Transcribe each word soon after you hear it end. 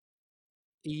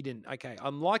Eden. Okay,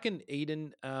 I'm liking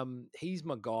Eden. He's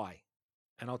my guy,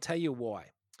 and I'll tell you why.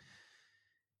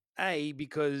 A,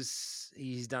 because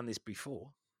he's done this before,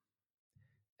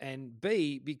 and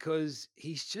B, because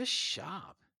he's just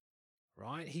sharp,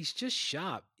 right? He's just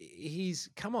sharp. He's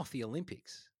come off the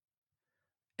Olympics,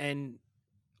 and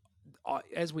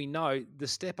as we know, the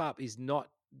step up is not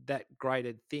that great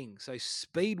a thing. So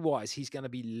speed wise, he's going to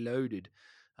be loaded.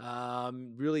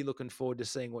 Really looking forward to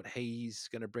seeing what he's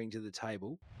going to bring to the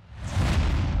table.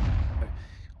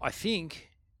 I think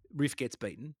Riff gets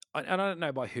beaten. I don't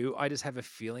know by who. I just have a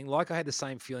feeling, like I had the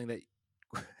same feeling that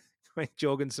when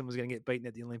Jorgensen was going to get beaten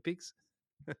at the Olympics.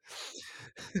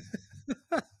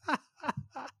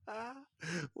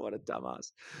 What a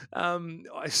dumbass.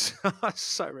 I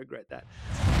so regret that.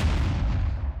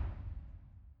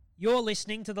 You're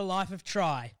listening to The Life of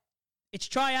Tri. It's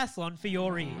triathlon for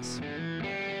your ears.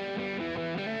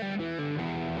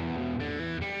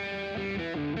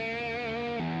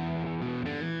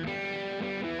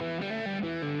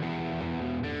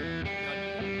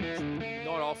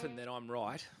 Not often that I'm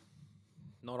right.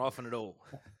 Not often at all.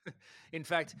 In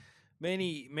fact,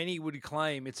 many would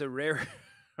claim it's a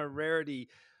rarity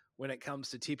when it comes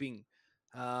to tipping.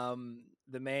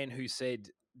 The man who said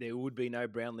there would be no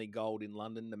Brownlee Gold in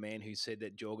London, the man who said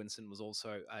that Jorgensen was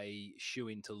also a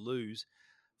shoe-in to lose,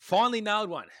 finally nailed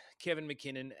one. Kevin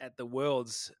McKinnon at the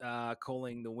Worlds,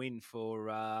 calling the win for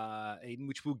Eden,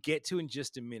 which we'll get to in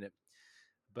just a minute.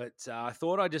 But I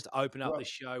thought I'd just open up the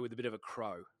show with a bit of a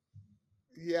crow.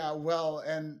 Yeah, well,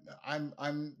 and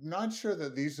I'm not sure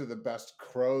that these are the best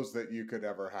crows that you could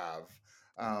ever have.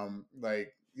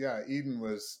 Yeah, Eden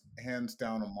was hands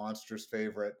down a monster's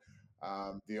favorite.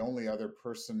 The only other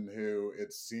person who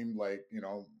it seemed like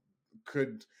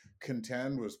could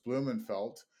contend was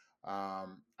Blumenfeld.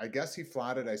 I guess he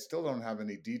flatted. I still don't have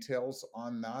any details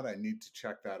on that. I need to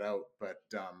check that out. But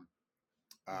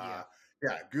yeah,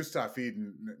 Gustav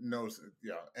Eden knows.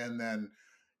 Yeah, and then.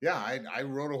 Yeah, I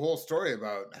wrote a whole story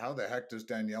about how the heck does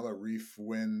Daniela Ryf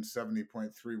win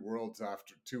 70.3 Worlds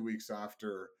after 2 weeks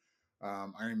after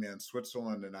Ironman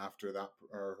Switzerland and after that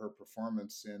her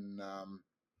performance in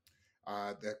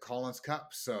the Collins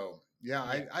Cup. So yeah,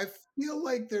 I feel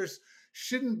like there's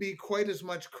shouldn't be quite as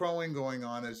much crowing going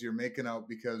on as you're making out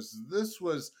because this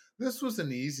was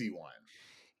an easy one.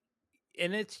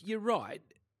 And you're right.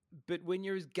 But when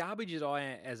you're as garbage as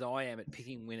I am at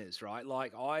picking winners, right?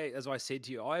 Like as I said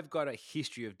to you, I've got a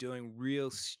history of doing real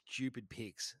stupid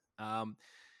picks. I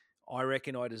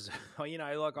reckon I deserve,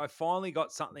 like I finally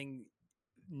got something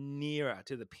nearer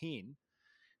to the pin.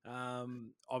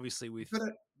 Obviously with.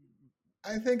 But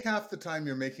I think half the time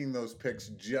you're making those picks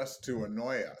just to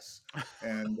annoy us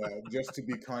and just to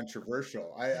be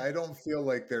controversial. I don't feel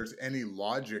like there's any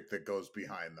logic that goes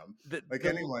behind them.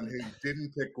 Anyone who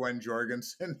didn't pick Gwen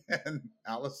Jorgensen and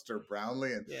Alistair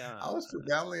Brownlee Alistair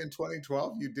Brownlee in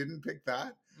 2012, you didn't pick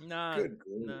that? No, Good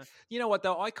grief. no. You know what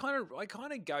though? I kind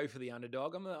of go for the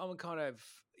underdog. I'm kind of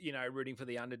rooting for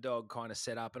the underdog kind of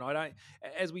setup, and I don't.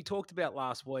 As we talked about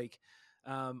last week,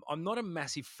 I'm not a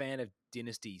massive fan of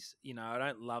dynasties. I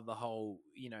don't love the whole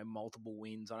multiple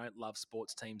wins. I don't love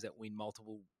sports teams that win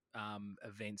multiple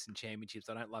events and championships.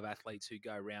 I don't love athletes who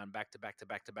go around back to back to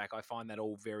back to back. I find that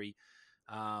all very,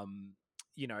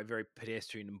 very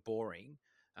pedestrian and boring.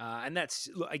 And that's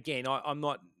again, I'm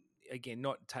not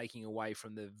taking away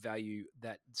from the value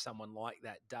that someone like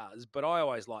that does, but I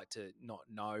always like to not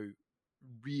know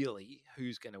really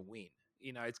who's going to win.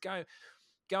 It's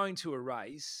going to a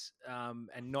race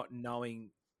and not knowing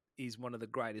is one of the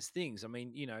greatest things. I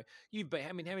mean, you've been,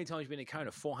 how many times you've been to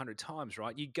Kona? 400 times,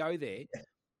 right? You go there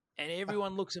and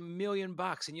everyone looks $1 million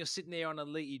and you're sitting there on a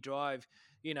Elite, you drive,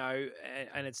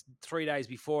 and it's 3 days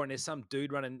before and there's some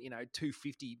dude running,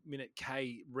 250-minute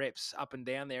K reps up and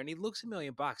down there and he looks $1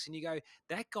 million and you go,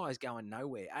 that guy's going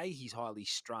nowhere. A, he's highly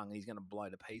strung and he's going to blow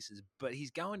to pieces, but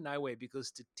he's going nowhere because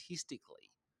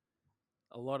statistically,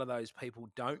 a lot of those people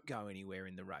don't go anywhere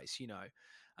in the race,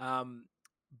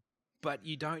 but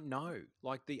you don't know.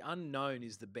 Like the unknown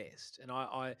is the best. And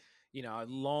I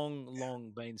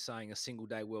long been saying a single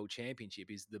day world championship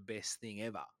is the best thing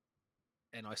ever.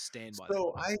 And I stand by that.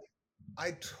 So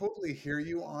I totally hear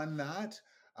you on that.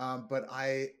 But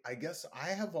I guess I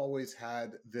have always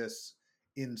had this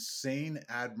insane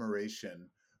admiration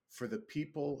for the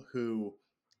people who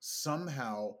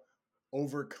somehow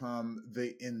overcome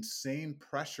the insane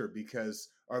pressure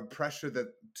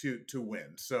that to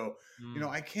win. So,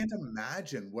 I can't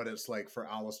imagine what it's like for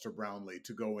Alistair Brownlee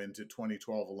to go into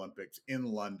 2012 Olympics in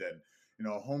London,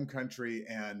 home country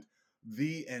and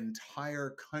the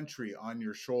entire country on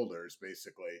your shoulders,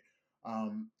 basically.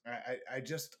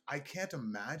 I can't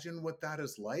imagine what that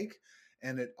is like.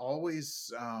 And it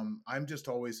always, I'm just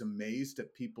always amazed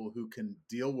at people who can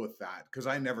deal with that, because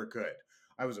I never could.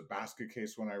 I was a basket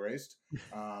case when I raced.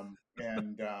 Um,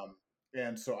 and, um,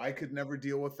 and so I could never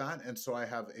deal with that. And so I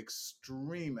have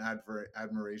extreme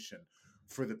admiration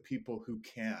for the people who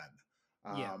can.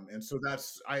 Yeah. And so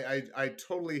I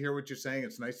totally hear what you're saying.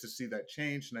 It's nice to see that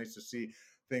change, nice to see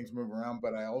things move around.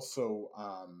 But I also,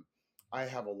 I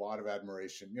have a lot of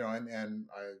admiration, and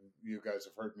you guys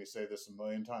have heard me say this a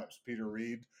million times. Peter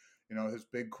Reed, his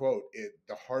big quote: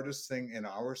 the hardest thing in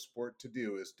our sport to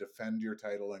do is defend your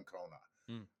title in Kona."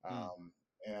 Mm, mm.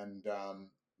 And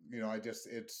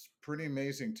it's pretty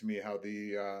amazing to me how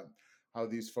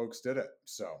these folks did it.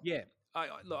 So Yeah,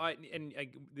 look,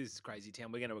 this is crazy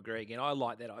town. We're going to agree again. I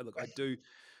like that. I do.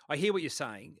 I hear what you're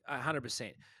saying,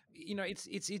 100%.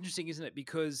 It's interesting, isn't it?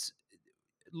 Because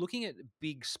looking at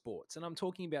big sports, and I'm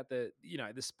talking about the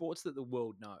sports that the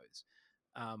world knows,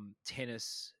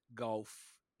 tennis, golf,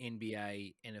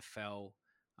 NBA, NFL,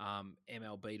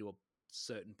 MLB to a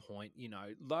certain point.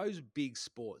 Those big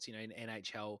sports. In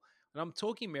NHL, and I'm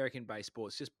talking American-based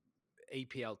sports, just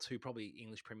EPL two, probably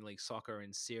English Premier League soccer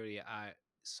and Serie A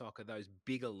soccer, those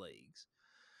bigger leagues.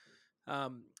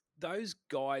 Um, those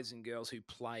guys and girls who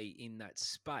play in that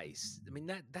space, I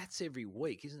mean that's every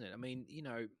week, isn't it? I mean,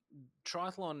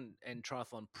 triathlon and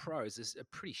triathlon pros is a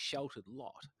pretty sheltered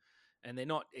lot, and they're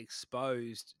not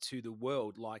exposed to the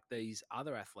world like these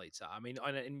other athletes are. I mean,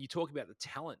 and you talk about the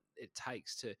talent it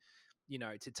takes to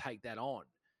take that on.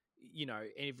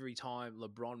 Every time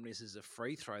LeBron misses a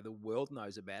free throw, the world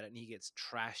knows about it, and he gets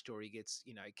trashed or he gets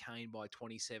caned by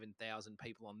 27,000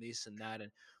 people on this and that.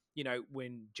 And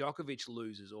when Djokovic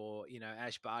loses, or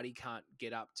Ash Barty can't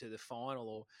get up to the final,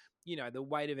 or the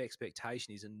weight of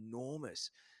expectation is enormous.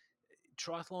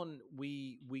 Triathlon,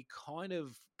 we kind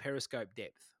of periscope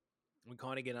depth. We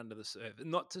kind of get under the surface.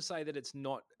 Not to say that it's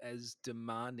not as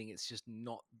demanding. It's just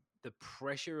not the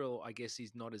pressure, or I guess,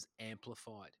 is not as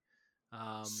amplified.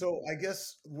 Um, So I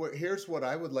guess here's what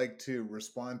I would like to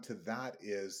respond to that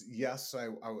is, yes,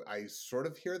 I sort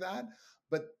of hear that,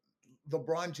 but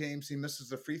LeBron James, he misses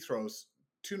the free throws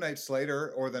 2 nights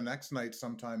later, or the next night,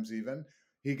 sometimes even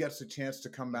he gets a chance to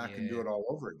come back and do yeah. it all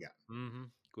over again.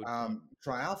 Good point.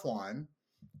 Triathlon,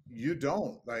 you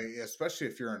don't, like, especially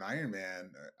if you're an Ironman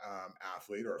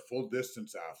athlete or a full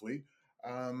distance athlete.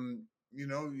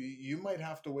 You might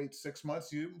have to wait 6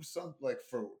 months. Like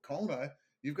for Kona,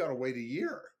 you've got to wait a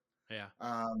year. Yeah.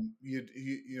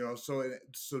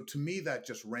 So to me, that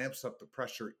just ramps up the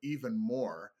pressure even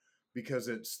more, because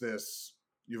it's this,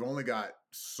 you've only got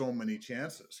so many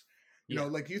chances. Yeah.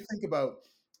 Like you think about,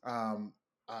 um,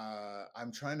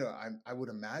 I would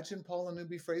imagine Paula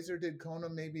Newby Fraser did Kona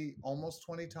maybe almost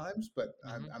 20 times, but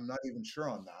Hmm. I'm not even sure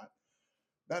on that.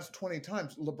 That's 20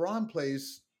 times. LeBron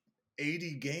plays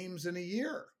 80 games in a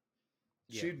year.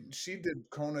 Yeah. She did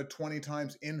Kona 20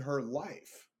 times in her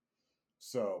life.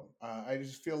 So I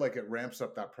just feel like it ramps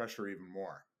up that pressure even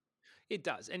more. It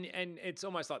does, and it's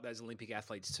almost like those Olympic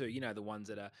athletes too. The ones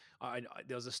that are.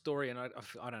 There was a story, and I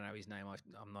don't know his name.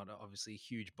 I'm not obviously a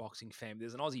huge boxing fan. But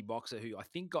there's an Aussie boxer who I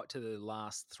think got to the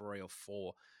last three or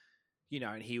four.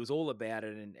 And he was all about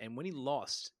it. And when he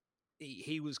lost,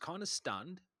 he was kind of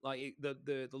stunned. Like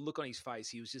the look on his face,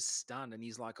 he was just stunned. And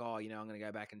he's like, "Oh, I'm going to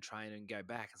go back and train and go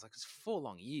back." It's like, it's 4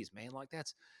 long years, man. Like,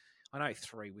 that's, I know,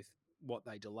 three with what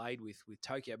they delayed with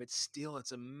Tokyo, but still,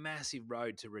 it's a massive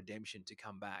road to redemption to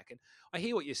come back. And I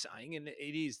hear what you're saying, and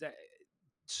it is that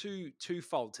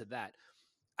twofold to that.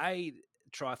 A,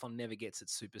 triathlon never gets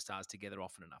its superstars together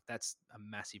often enough. That's a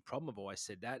massive problem. I've always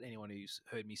said that. Anyone who's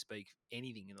heard me speak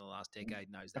anything in the last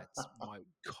decade knows that's my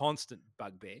constant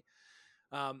bugbear.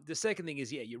 The second thing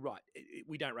is, yeah, you're right.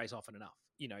 We don't race often enough.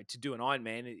 To do an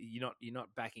Ironman, you're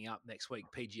not backing up next week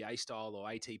PGA style or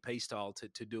ATP style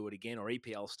to do it again, or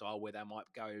EPL style, where they might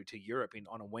go to Europe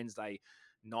on a Wednesday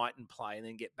night and play, and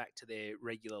then get back to their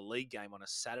regular league game on a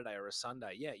Saturday or a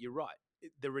Sunday. Yeah, you're right.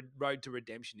 The road to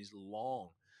redemption is long.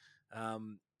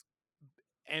 Um,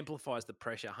 Amplifies the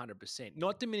pressure 100%.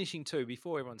 Not diminishing too,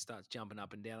 before everyone starts jumping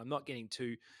up and down. I'm not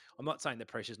saying the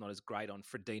pressure's not as great on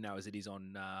Frodeno as it is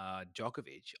on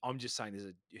Djokovic. I'm just saying there's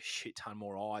a shit ton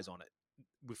more eyes on it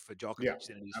for Yeah, Djokovic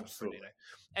than it is for absolutely.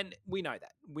 Frodeno. And we know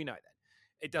that. We know that.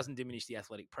 It doesn't diminish the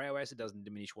athletic prowess. It doesn't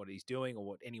diminish what he's doing or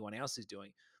what anyone else is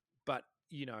doing. But,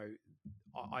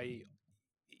 I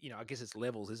I guess it's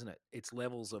levels, isn't it? It's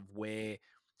levels of where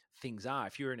things are.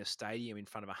 If you're in a stadium in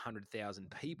front of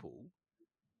 100,000 people,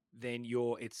 then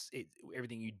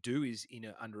everything you do is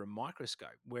under a microscope.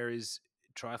 Whereas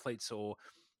triathletes, or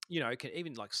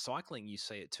even like cycling, you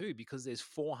see it too, because there's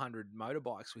 400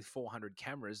 motorbikes with 400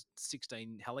 cameras,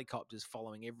 16 helicopters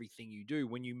following everything you do.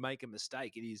 When you make a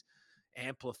mistake, it is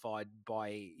amplified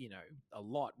by, a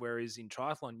lot. Whereas in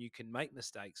triathlon, you can make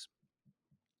mistakes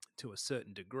to a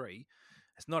certain degree.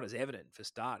 It's not as evident for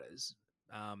starters.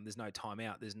 There's no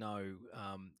timeout. There's no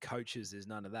coaches. There's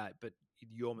none of that. But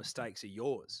your mistakes are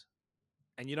yours,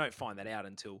 and you don't find that out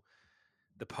until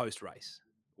the post race,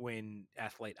 when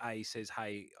athlete A says,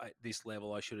 "Hey, at this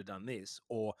level, I should have done this,"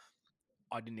 or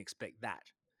 "I didn't expect that,"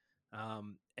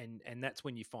 and that's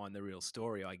when you find the real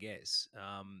story, I guess.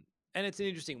 And it's an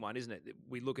interesting one, isn't it?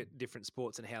 We look at different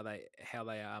sports and how they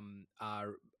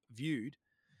are viewed.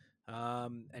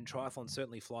 And triathlon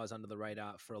certainly flies under the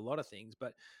radar for a lot of things.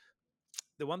 But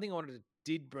the one thing I wanted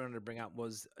to bring up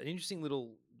was an interesting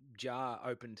little jar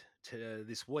opened to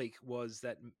this week, was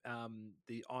that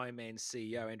the Ironman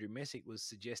CEO Andrew Messick was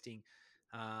suggesting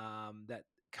that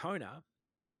Kona,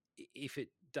 if it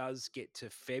does get to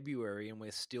February and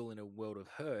we're still in a world of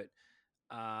hurt,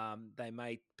 they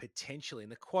may potentially,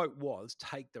 and the quote was,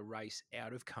 take the race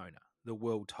out of Kona, the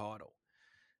world title.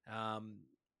 Um,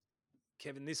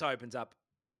 Kevin, this opens up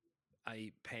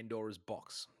a Pandora's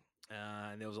box.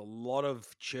 And there was a lot of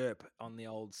chirp on the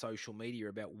old social media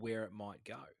about where it might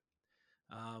go.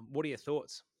 What are your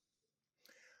thoughts?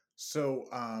 So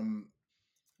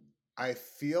I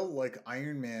feel like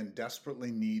Ironman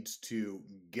desperately needs to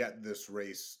get this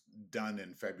race done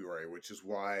in February, which is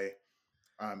why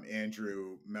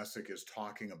Andrew Messick is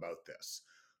talking about this.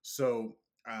 So,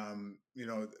 you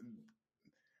know,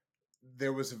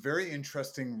 there was a very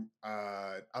interesting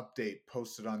update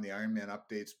posted on the Ironman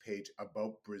updates page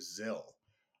about Brazil.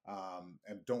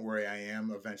 And don't worry, I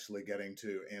am eventually getting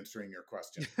to answering your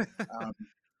question. Um,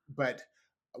 but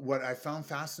what I found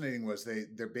fascinating was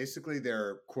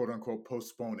they're quote unquote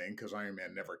postponing, because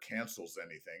Ironman never cancels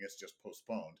anything; it's just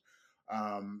postponed.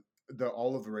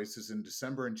 All of the races in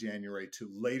December and January to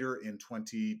later in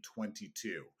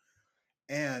 2022.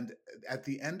 And at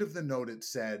the end of the note, it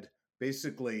said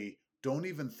basically, don't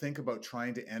even think about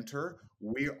trying to enter.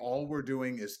 We're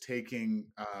doing is taking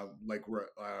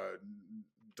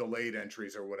delayed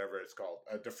entries, or whatever it's called,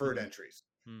 deferred Mm, entries.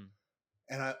 mm,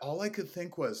 And all I could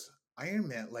think was, Iron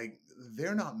Man, like,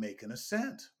 they're not making a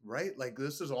cent, right? Like,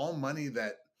 this is all money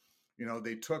that,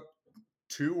 they took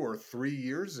 2 or 3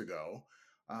 years ago.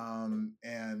 And,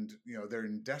 they're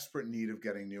in desperate need of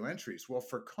getting new entries. Well,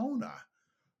 for Kona,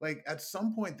 like, at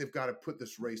some point they've got to put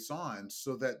this race on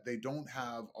so that they don't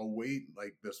have a wait,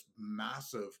 like this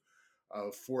massive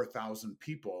of 4,000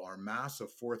 people, or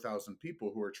massive 4,000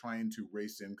 people who are trying to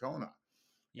race in Kona.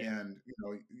 yeah. And,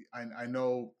 I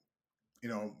know,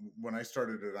 when I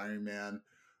started at Ironman,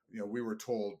 we were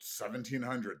told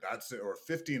 1,700, that's it, or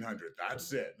 1,500,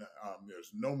 that's it.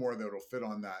 There's no more that'll fit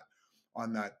on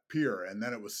that pier. And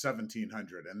then it was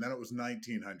 1,700, and then it was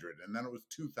 1,900, and then it was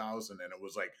 2,000, and it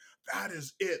was like, that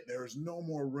is it. There's no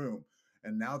more room.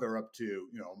 And now they're up to,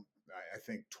 I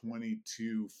think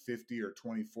 2,250 or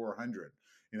 2,400.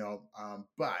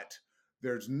 But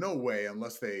there's no way,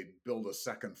 unless they build a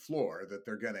second floor, that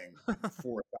they're getting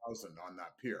 4,000 on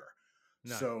that pier.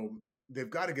 No. So they've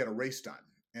got to get a race done.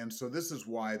 And so this is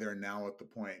why they're now at the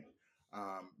point,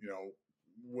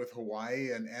 with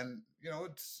Hawaii, and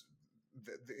it's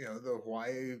the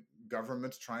Hawaii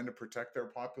government's trying to protect their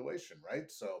population,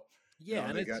 right? So Yeah,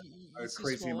 and they it's got a it's a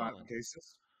crazy small amount of island.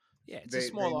 cases. Yeah, it's a They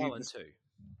small need to, island too.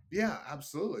 yeah,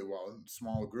 absolutely. Well,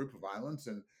 small group of islands,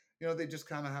 and they just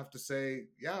kind of have to say,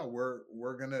 yeah,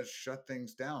 we're gonna shut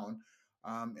things down.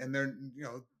 And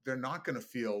they're not going to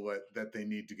feel that they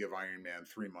need to give Iron Man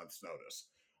 3 months notice.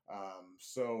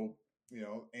 So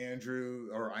Andrew,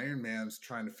 or Iron Man's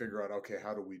trying to figure out, okay,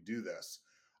 how do we do this?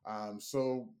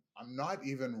 So I'm not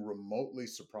even remotely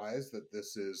surprised that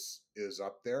this is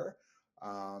up there.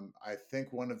 I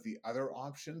think one of the other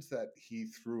options that he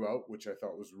threw out, which I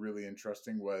thought was really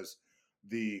interesting, was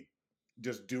the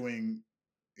just doing,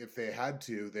 if they had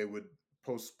to, they would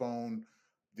postpone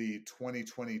the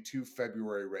 2022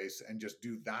 February race and just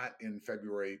do that in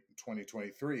February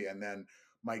 2023. And then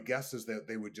my guess is that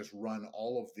they would just run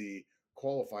all of the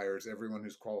qualifiers, everyone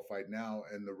who's qualified now,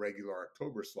 in the regular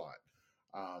October slot.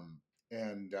 But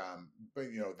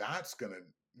that's going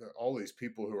to, all these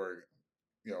people who are,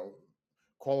 you know,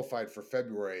 qualified for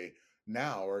February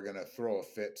now are going to throw a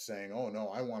fit saying, "Oh no,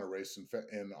 I want to race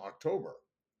in October."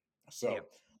 Yep. So Yep.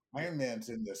 Ironman's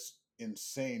in this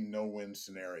insane no-win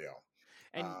scenario,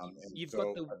 And and you've got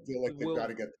so the I feel the like they've got world.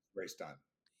 to get this race done.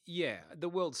 Yeah, the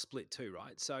world's split too,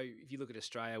 right? So if you look at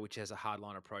Australia, which has a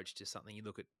hardline approach to something, you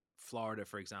look at Florida,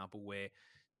 for example, where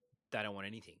they don't want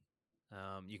anything.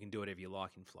 You can do whatever you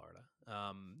like in Florida.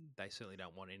 They certainly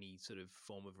don't want any sort of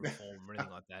form of reform or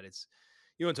anything like that. It's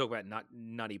you want to talk about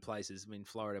nutty places. I mean,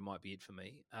 Florida might be it for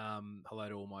me. Hello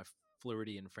to all my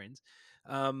Floridian friends.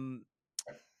 Um,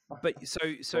 but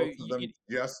Both of them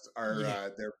just are yeah,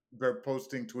 they're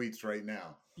posting tweets right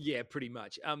now. yeah, pretty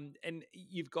much. And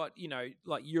you've got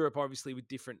like Europe, obviously with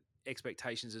different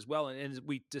expectations as well. And as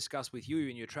we discussed with you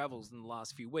in your travels in the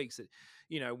last few weeks,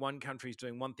 that one country's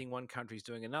doing one thing, one country's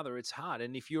doing another. It's hard,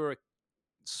 and if you're a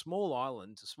small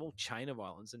island, a small chain of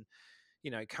islands, and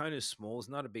Kona's small, it's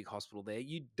not a big hospital there.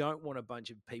 You don't want a bunch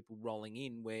of people rolling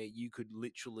in where you could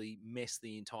literally mess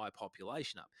the entire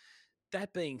population up.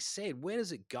 That being said, where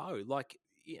does it go? Like,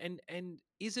 and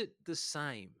is it the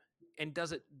same? And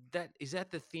does it that is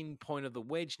that the thin point of the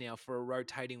wedge now for a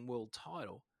rotating world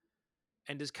title?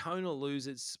 And does Kona lose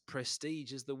its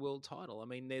prestige as the world title? I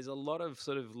mean, there's a lot of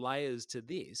sort of layers to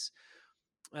this.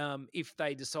 If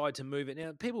they decide to move it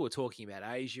now, people were talking about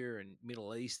Asia and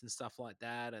Middle East and stuff like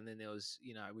that, and then there was,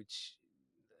 which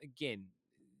again,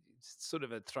 it's sort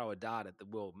of a throw a dart at the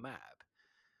world map.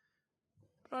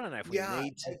 But I don't know if we Yeah,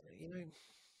 need to.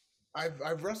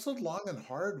 I've wrestled long and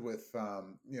hard with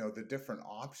the different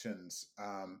options.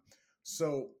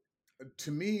 So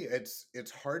to me,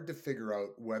 it's hard to figure out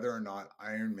whether or not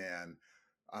Iron Man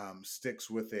sticks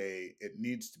with it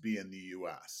needs to be in the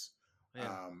U.S.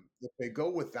 Yeah, If they go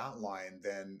with that line,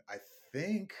 then I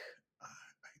think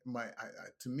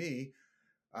to me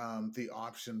the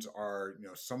options are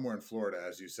somewhere in Florida,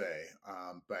 as you say.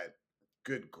 But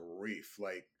good grief,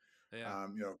 like yeah,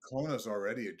 Kona's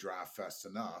already a draft fest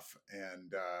enough,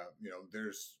 and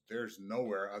there's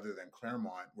nowhere other than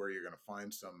Claremont where you're going to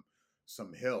find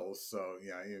some hills. So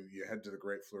yeah, you head to the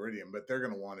Great Floridian, but they're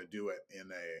going to want to do it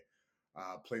in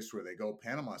a place where they go.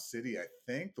 Panama City, I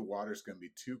think the water's going to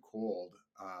be too cold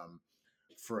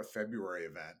for a February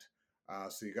event.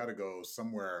 So you got to go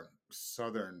somewhere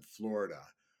southern Florida.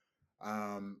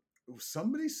 Um,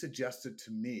 Somebody suggested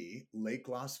to me Lake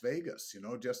Las Vegas,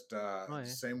 just oh yeah,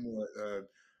 same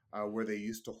where they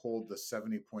used to hold the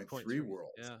point 70.3 three,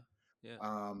 Worlds. yeah,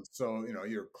 yeah, So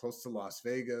you're close to Las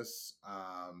Vegas.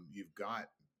 You've got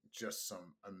just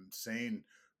some insane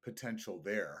potential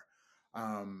there.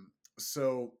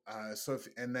 So if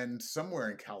and then somewhere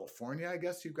in California, I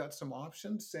guess you've got some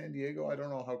options. San Diego, I don't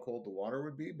know how cold the water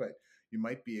would be, but you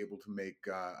might be able to make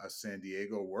a San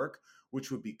Diego work,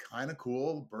 which would be kind of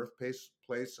cool. Birthplace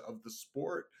place of the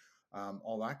sport,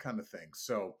 all that kind of thing.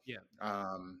 So yeah,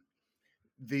 um,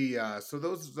 so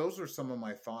those are some of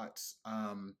my thoughts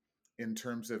in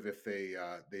terms of if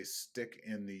they stick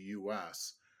in the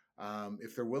U.S.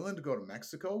 If they're willing to go to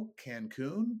Mexico,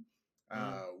 Cancun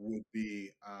mm, would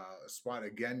be a spot.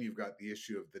 Again, you've got the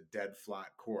issue of the dead flat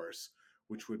course,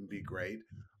 which wouldn't be great.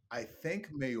 I think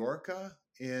Majorca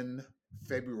in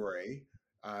February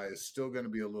is still going to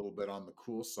be a little bit on the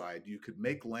cool side. You could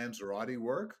make Lanzarote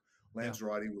work. yeah.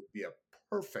 Lanzarote would be a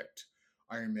perfect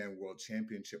Ironman World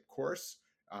Championship course.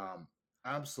 Um,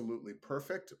 Absolutely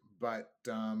perfect, but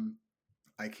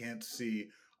I can't see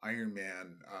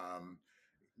Ironman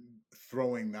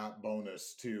throwing that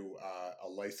bonus to a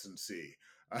licensee.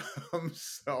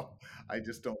 So I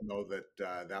just don't know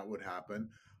that that would happen.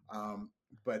 Um,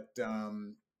 but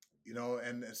and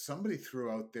somebody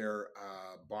threw out there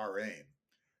Bahrain,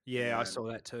 Yeah, I and saw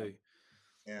that too.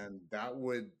 that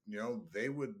would they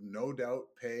would no doubt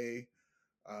pay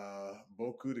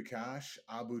beaucoup de cash,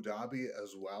 Abu Dhabi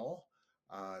as well,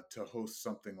 to host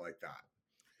something like that.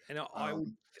 And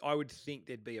Um, I would think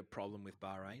there'd be a problem with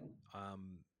Bahrain.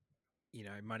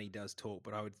 Money does talk,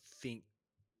 but I would think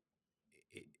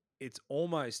it, it's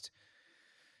almost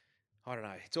I don't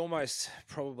know. It's almost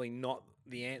probably not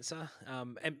the answer.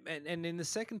 And in the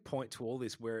second point to all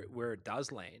this, where it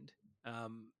does land,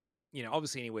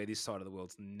 obviously anywhere this side of the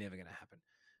world's never going to happen.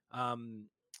 Um,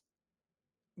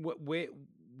 where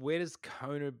where does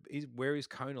Kona where is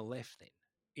Kona left then?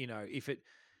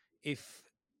 If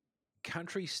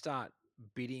countries start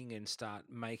bidding and start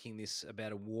making this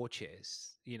about a war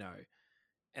chest,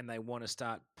 and they want to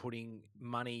start putting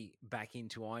money back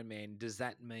into Ironman, does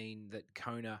that mean that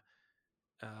Kona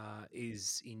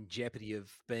is in jeopardy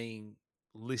of being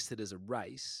listed as a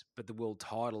race, but the world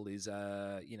title is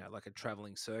like a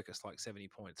traveling circus like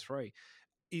 70.3?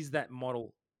 Is that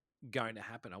model going to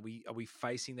happen? Are we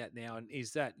facing that now? And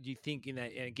is that, do you think, in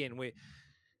that, and again, we're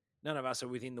none of us are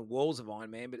within the walls of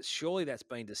Ironman, but surely that's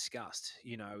been discussed,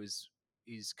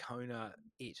 is Kona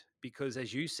it? Because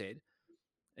as you said,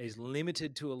 is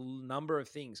limited to a number of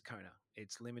things. Kona,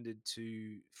 it's limited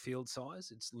to field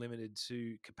size, it's limited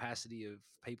to capacity of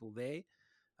people there.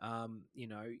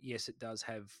 Yes, it does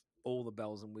have all the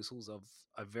bells and whistles of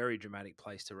a very dramatic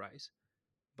place to race.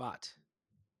 But,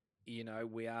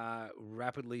 we are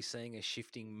rapidly seeing a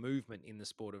shifting movement in the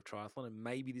sport of triathlon, and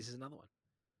maybe this is another one.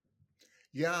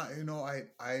 Yeah,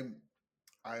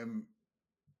 I'm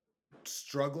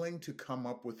struggling to come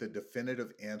up with a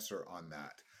definitive answer on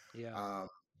that. Yeah. Um,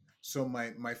 so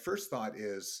my first thought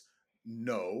is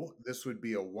no, this would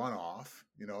be a one-off.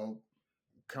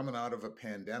 Coming out of a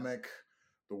pandemic,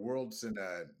 the world's in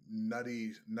a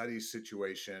nutty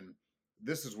situation.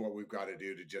 This is what we've got to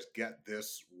do to just get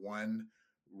this one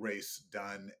race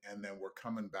done, and then we're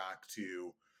coming back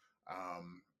to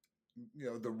um,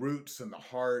 the roots and the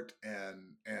heart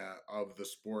and of the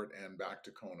sport, and back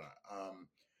to Kona.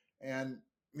 And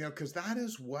because that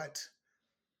is what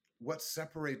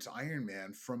separates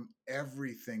Ironman from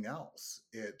everything else.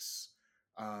 It's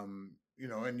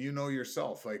and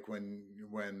yourself, like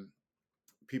when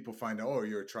people find out, oh,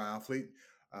 you're a triathlete.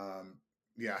 Um,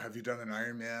 yeah, have you done an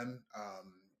Ironman?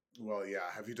 Well, yeah.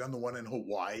 Have you done the one in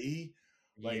Hawaii?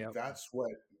 Like Yeah. that's what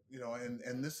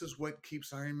and this is what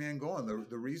keeps Ironman going.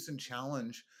 The reason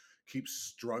Challenge keeps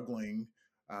struggling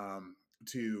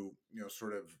to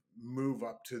sort of move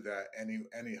up to that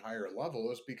any higher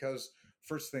level is because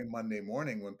first thing Monday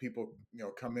morning when people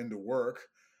come into work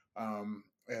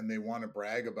and they want to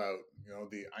brag about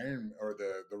the iron or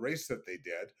the race that they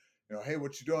did. Hey,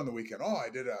 what you do on the weekend? Oh, I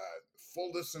did a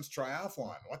full distance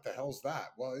triathlon. What the hell's that?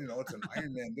 Well, it's an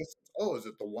Ironman distance. Oh, is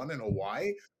it the one in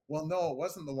Hawaii? Well, no, it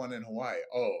wasn't the one in Hawaii.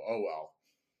 Oh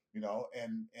well,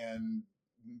 and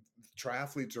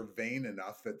triathletes are vain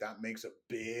enough that makes a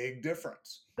big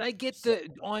difference. They get So the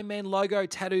Ironman logo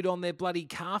tattooed on their bloody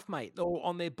calf, mate, or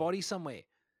on their body somewhere.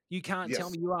 You can't tell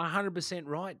yes, me. You are 100%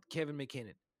 right, Kevin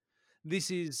McKinnon.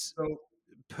 This is so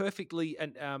perfectly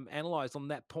analyzed on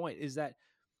that point, is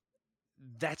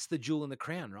that's the jewel in the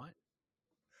crown, right?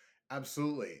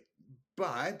 absolutely,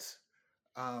 but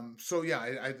so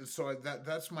yeah,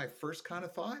 that's my first kind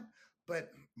of thought.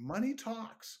 But money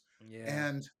talks, Yeah.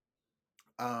 and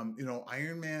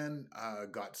Iron Man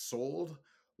got sold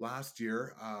last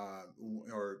year,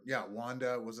 or yeah,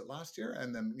 Wanda, was it last year?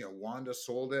 And then Wanda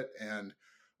sold it and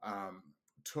um,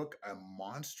 took a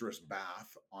monstrous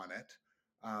bath on it.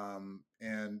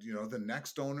 And the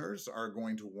next owners are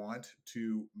going to want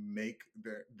to make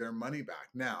their money back.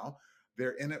 Now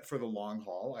they're in it for the long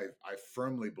haul. I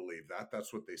firmly believe that.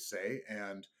 That's what they say,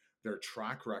 and their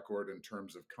track record in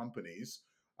terms of companies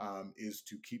is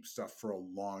to keep stuff for a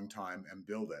long time and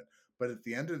build it. But at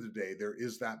the end of the day, there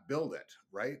is that build it,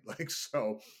 right? Like,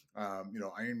 so,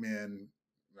 Ironman,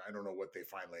 I don't know what they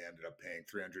finally ended up paying,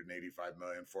 385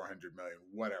 million, 400 million,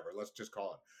 whatever. Let's just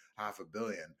call it half a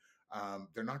billion.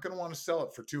 They're not going to want to sell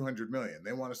it for 200 million.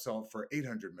 They want to sell it for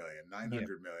 800 million, nine Yeah.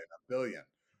 hundred million, a billion.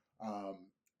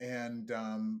 And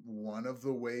one of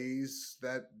the ways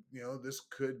that this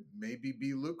could maybe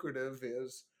be lucrative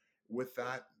is with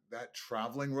that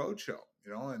traveling roadshow,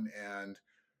 and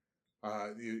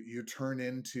you turn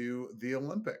into the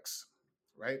Olympics,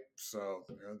 right? So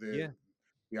Yeah.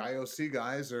 the IOC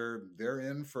guys they're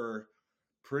in for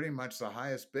pretty much the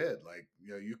highest bid. Like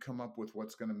you come up with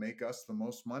what's going to make us the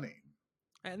most money.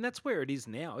 And that's where it is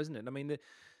now, isn't it? I mean,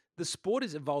 the sport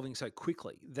is evolving so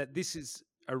quickly that this is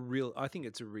I think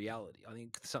it's a reality. I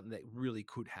think it's something that really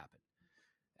could happen.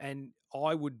 And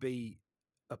I would be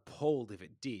appalled if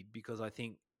it did, because I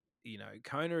think,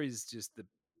 Kona is just the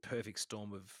perfect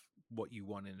storm of what you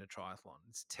want in a triathlon.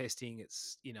 It's testing, it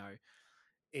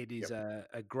is Yep.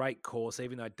 a great course,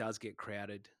 even though it does get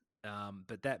crowded.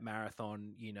 But that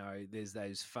marathon, there's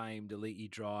those famed Elite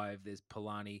Drive, there's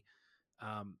Palani,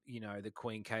 the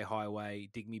Queen K Highway,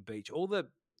 Digby Beach, all the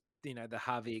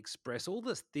Harvey Express, all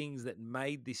the things that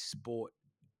made this sport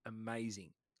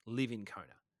amazing live in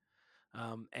Kona.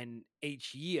 And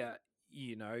each year,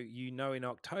 in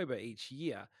October each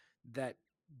year that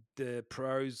the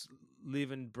pros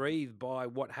live and breathe by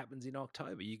what happens in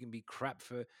October. You can be crap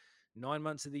for 9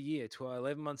 months of the year, 12,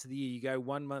 11 months of the year. You go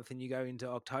 1 month and you go into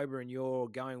October and you're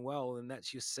going well, and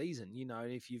that's your season.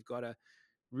 And if you've got a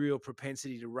real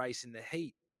propensity to race in the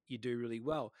heat, you do really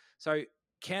well. So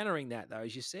countering that, though,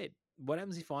 as you said, what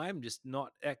happens if I am just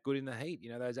not that good in the heat?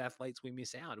 Those athletes, we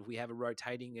miss out. If we have a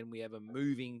rotating and we have a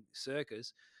moving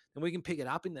circus, then we can pick it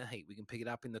up in the heat. We can pick it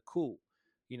up in the cool.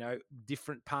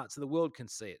 Different parts of the world can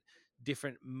see it.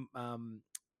 Different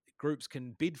groups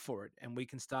can bid for it, and we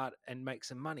can start and make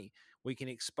some money. We can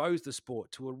expose the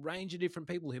sport to a range of different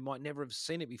people who might never have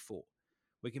seen it before.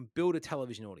 We can build a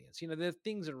television audience. There are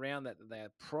things around that they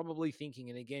are probably thinking.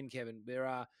 And again, Kevin, there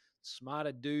are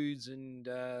smarter dudes and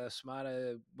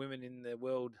smarter women in the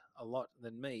world a lot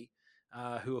than me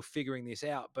who are figuring this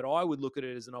out. But I would look at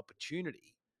it as an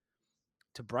opportunity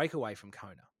to break away from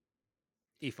Kona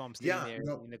if I'm sitting Yeah, there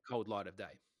in the cold light of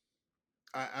day.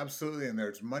 absolutely. And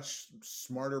there's much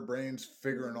smarter brains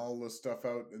figuring all this stuff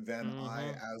out than I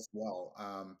Mm-hmm. as well.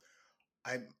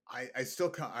 I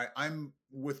still I'm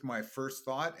with my first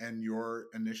thought and your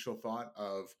initial thought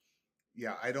of,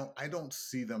 yeah, I don't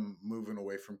see them moving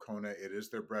away from Kona. It is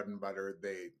their bread and butter.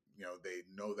 They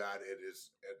know that it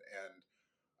is,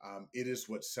 and it is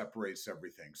what separates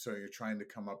everything. So you're trying to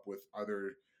come up with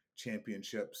other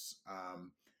championships,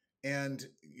 and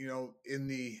in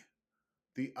the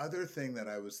other thing that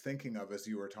I was thinking of as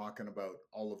you were talking about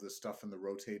all of this stuff and the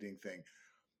rotating thing,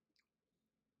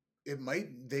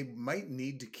 they might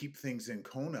need to keep things in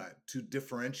Kona to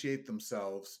differentiate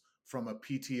themselves from a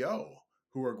PTO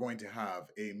who are going to have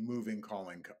a moving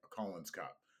Collins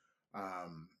Cup.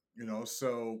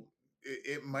 So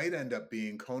it might end up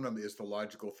being Kona is the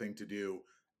logical thing to do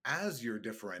as your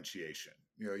differentiation.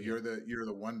 Yeah. You're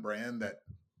the one brand that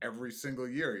every single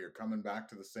year you're coming back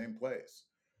to the same place.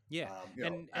 Yeah. Um,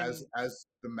 And as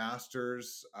the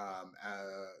Masters,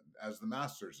 as the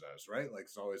Masters does, right? Like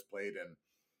it's always played in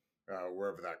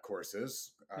wherever that course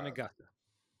is. in Augusta.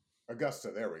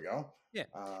 Augusta, there we go. Yeah,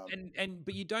 Um, and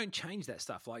but you don't change that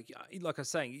stuff. Like I was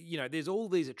saying, there's all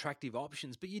these attractive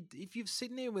options, but if you're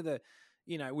sitting there with a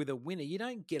winner, you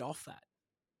don't get off that.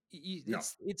 no,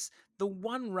 It's the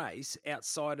one race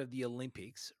outside of the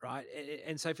Olympics, right?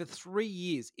 And so for 3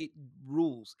 years, it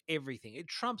rules everything. It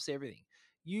trumps everything.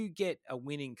 You get a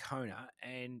win in Kona,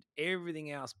 and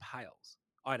everything else pales.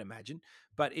 I'd imagine,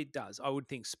 but it does. I would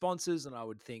think sponsors, and I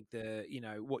would think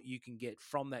what you can get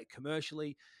from that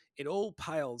commercially. It all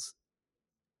pales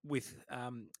with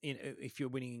if you're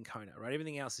winning in Kona, right?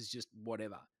 Everything else is just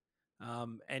whatever.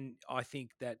 And I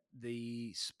think that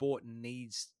the sport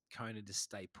needs Kona to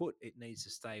stay put. It needs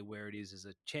to stay where it is as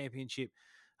a championship,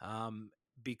 um,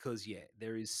 because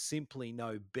there is simply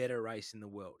no better race in the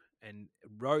world. And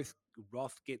Roth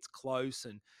gets close,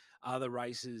 and other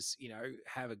races,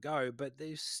 have a go, but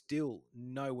they're still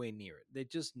nowhere near it. They're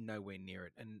just nowhere near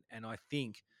it. And I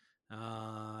think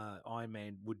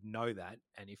Ironman would know that,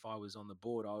 and if I was on the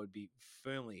board, I would be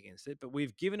firmly against it. But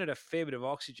we've given it a fair bit of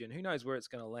oxygen. Who knows where it's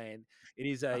going to land? It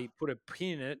is put a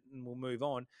pin in it, and we'll move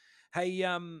on. Hey,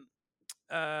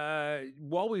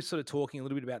 while we're sort of talking a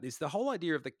little bit about this, the whole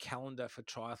idea of the calendar for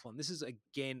triathlon. This is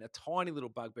again a tiny little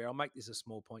bugbear. I'll make this a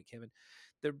small point, Kevin.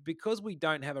 Because we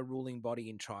don't have a ruling body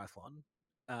in triathlon,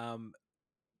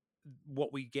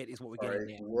 what we get is what we're getting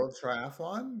sorry, now. World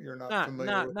Triathlon. You're not Nah,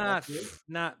 familiar nah, with that nah, group?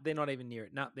 nah. They're not even near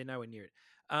it. Nah, they're nowhere near it.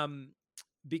 Um,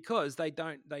 because they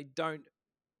don't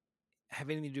have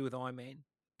anything to do with Ironman.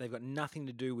 They've got nothing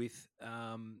to do with.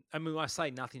 I mean, I say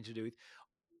nothing to do with.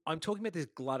 I'm talking about this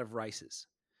glut of races.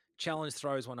 Challenge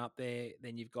throws one up there.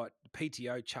 Then you've got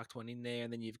PTO chucked one in there,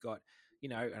 and then you've got an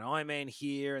Ironman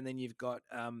here, and then you've got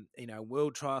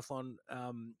World Triathlon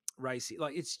race.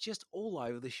 Like it's just all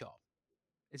over the shop.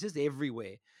 It's just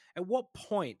everywhere. At what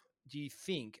point do you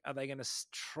think are they going to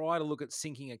try to look at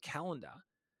syncing a calendar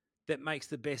that makes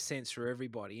the best sense for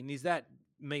everybody? And is that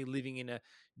me living in a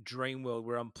dream world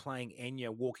where I'm playing Enya,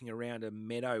 walking around a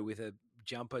meadow with a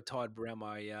jumper tied around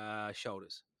my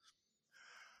shoulders?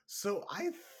 So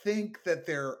I think that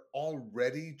they're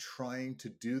already trying to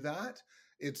do that.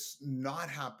 It's not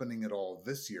happening at all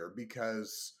this year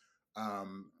because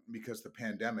the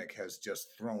pandemic has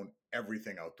just thrown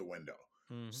everything out the window.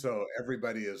 Mm-hmm. So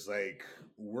everybody is like,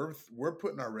 we're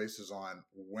putting our races on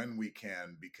when we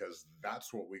can because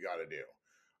that's what we got to do.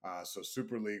 So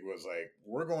Super League was like,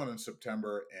 we're going in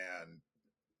September, and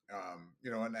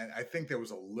and I think there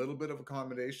was a little bit of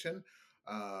accommodation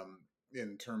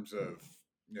in terms of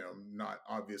not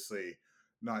obviously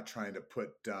not trying to put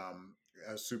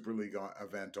a Super League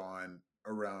event on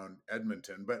around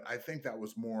Edmonton, but I think that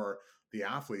was more the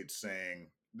athletes saying,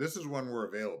 "This is when we're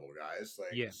available, guys,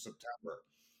 like Yeah. September."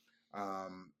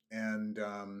 And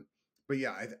But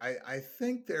yeah, I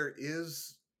think there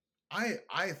is.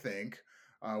 I think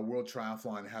World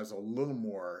Triathlon has a little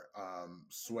more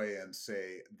sway and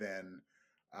say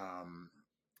um,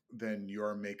 than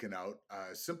you're making out,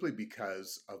 simply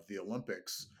because of the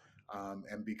Olympics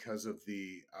and because of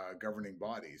the governing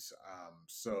bodies.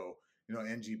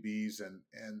 NGBs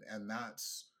and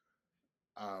that's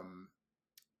um,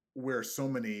 where so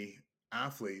many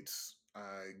athletes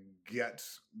get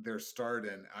their start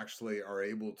and actually are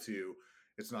able to.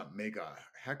 It's not make a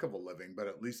heck of a living, but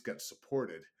at least get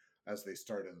supported as they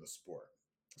start in the sport.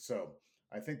 So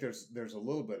I think there's a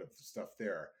little bit of stuff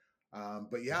there.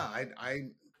 But yeah,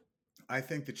 I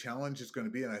think the challenge is going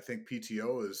to be, and I think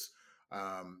PTO is,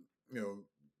 um, you know,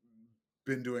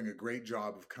 been doing a great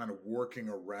job of kind of working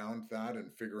around that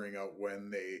and figuring out when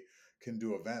they can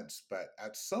do events, but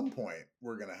at some point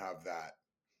we're going to have that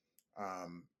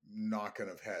knocking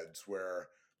of heads where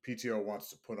PTO wants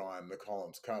to put on the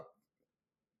Collins Cup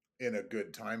in a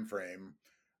good time frame,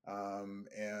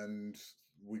 and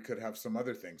we could have some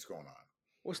other things going on.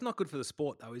 Well, it's not good for the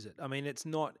sport, though, is it? I mean, it's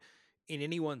not in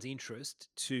anyone's interest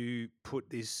to put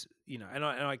this, and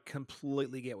I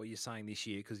completely get what you're saying this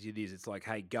year, because it is. It's like,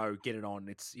 hey, go get it on.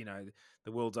 It's,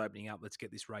 the world's opening up. Let's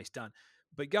get this race done.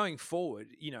 But going forward,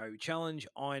 Challenge,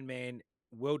 Ironman,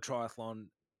 World Triathlon,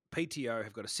 PTO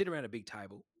have got to sit around a big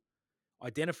table,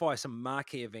 identify some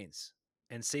marquee events,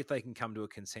 and see if they can come to a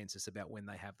consensus about when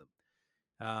they have them.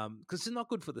 Because it's not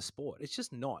good for the sport. It's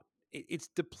just not. It's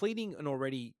depleting an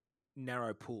already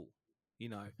narrow pool, you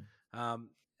know.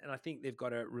 And I think they've got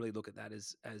to really look at that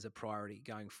as a priority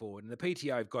going forward. And the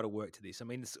PTO have got to work to this. I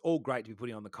mean, it's all great to be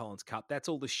putting on the Collins Cup. That's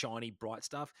all the shiny, bright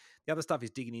stuff. The other stuff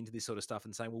is digging into this sort of stuff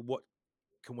and saying, well, what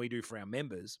can we do for our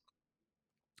members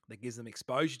that gives them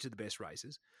exposure to the best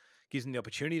races, gives them the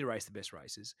opportunity to race the best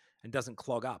races, and doesn't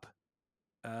clog up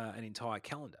an entire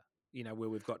calendar, where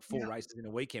we've got 4 Yeah. races in a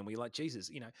weekend. We're like,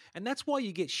 Jesus, and that's why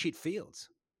you get shit fields,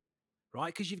 right?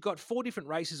 Because you've got 4 different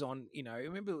races on,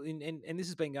 remember, and this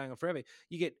has been going on forever.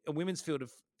 You get a women's field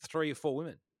of 3 or 4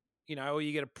 women, or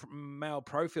you get a male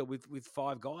pro field with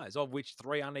 5 guys, of which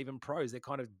 3 aren't even pros. They're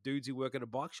kind of dudes who work at a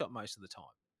bike shop most of the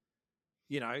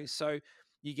time, so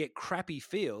you get crappy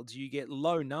fields, you get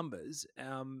low numbers,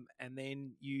 and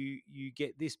then you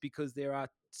get this because there are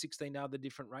 16 other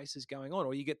different races going on,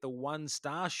 or you get the one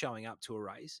star showing up to a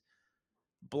race,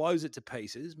 blows it to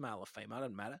pieces, male or female,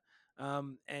 doesn't matter.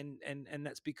 And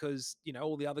that's because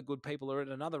all the other good people are at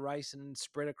another race and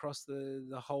spread across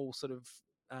the whole sort of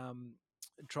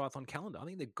triathlon calendar. I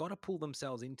think they've got to pull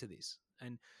themselves into this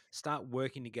and start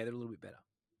working together a little bit better.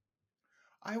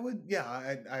 I would, yeah,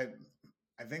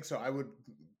 I think so.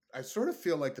 I sort of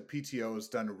feel like the PTO has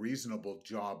done a reasonable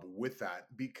job with that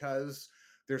because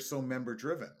they're so member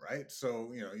driven, right?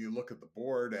 So, you look at the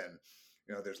board and,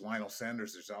 there's Lionel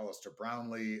Sanders, there's Alistair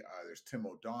Brownlee, there's Tim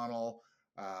O'Donnell.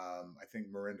 I think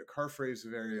Mirinda Carfrae is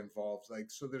very involved. Like,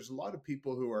 so there's a lot of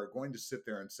people who are going to sit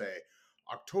there and say,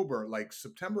 October, like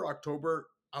September, October,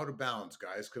 out of bounds,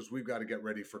 guys, because we've got to get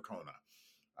ready for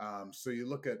Kona. So you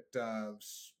look at, the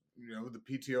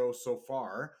PTO so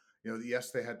far,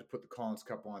 yes, they had to put the Collins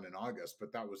Cup on in August,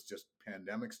 but that was just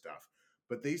pandemic stuff.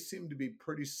 But they seem to be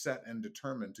pretty set and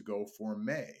determined to go for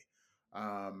May.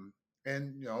 And,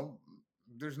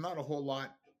 there's not a whole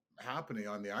lot happening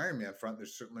on the Ironman front.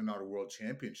 There's certainly not a world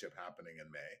championship happening in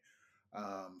May.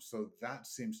 So that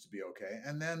seems to be okay.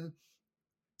 And then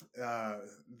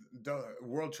the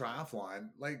World Triathlon,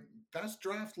 like that's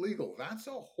draft legal. That's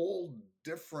a whole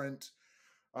different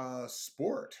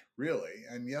sport, really.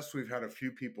 And yes, we've had a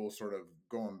few people sort of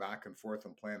going back and forth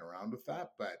and playing around with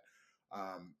that, but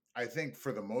I think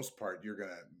for the most part,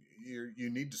 you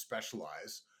need to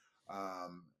specialize.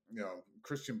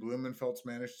 Christian Blumenfeld's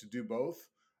managed to do both,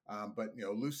 but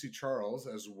Lucy Charles,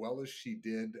 as well as she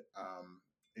did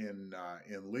in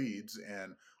Leeds,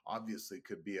 and obviously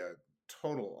could be a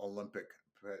total Olympic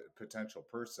potential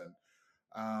person.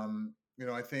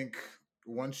 I think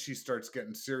once she starts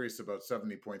getting serious about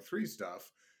 70.3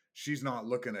 stuff, she's not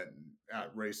looking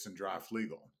at race and draft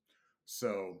legal.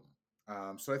 So,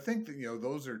 so I think that,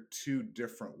 those are 2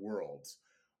 different worlds.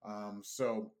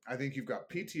 So I think you've got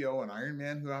PTO and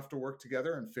Ironman who have to work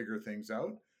together and figure things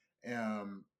out.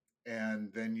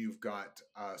 And then you've got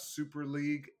Super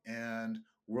League and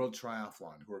World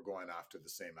Triathlon who are going after the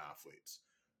same athletes.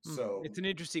 So it's an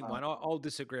interesting one. I'll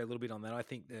disagree a little bit on that. I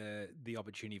think the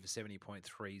opportunity for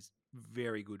 70.3 is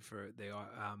very good for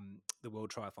the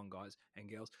World Triathlon guys and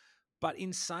girls. But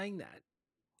in saying that,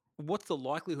 what's the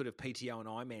likelihood of PTO and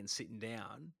Ironman sitting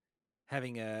down,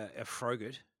 having a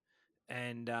frogurt,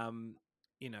 and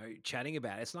chatting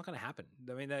about it? It's not going to happen.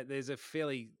 I mean, there's a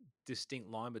fairly distinct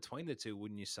line between the two,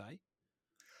 wouldn't you say?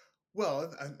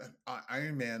 Well,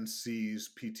 Ironman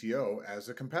sees PTO as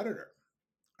a competitor.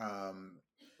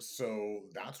 So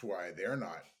that's why they're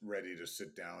not ready to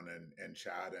sit down and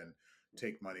chat and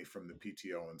take money from the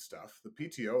PTO and stuff. The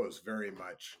PTO is very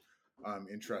much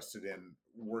interested in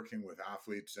working with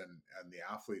athletes, and the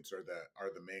athletes are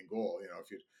the main goal. If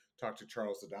you talk to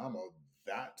Charles Adamo,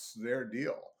 that's their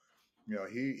deal.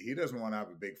 He doesn't want to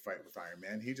have a big fight with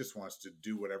Ironman. He just wants to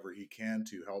do whatever he can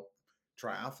to help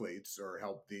triathletes or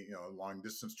help the long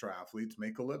distance triathletes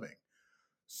make a living.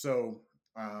 So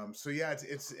yeah,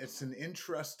 it's an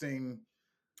interesting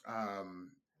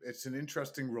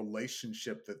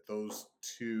relationship that those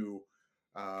 2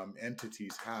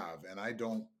 entities have, and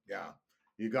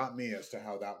you got me as to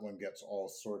how that one gets all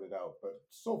sorted out. But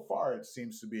so far, it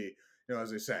seems to be,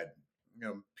 as I said,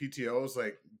 PTOs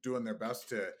like doing their best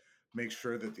to make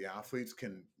sure that the athletes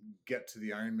can get to the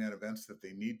Ironman events that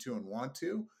they need to and want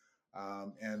to,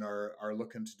 and are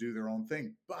looking to do their own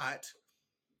thing. But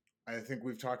I think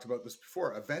we've talked about this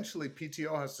before. Eventually,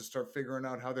 PTO has to start figuring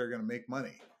out how they're going to make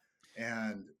money.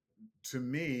 And to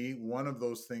me, one of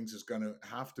those things is going to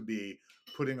have to be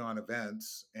putting on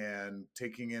events and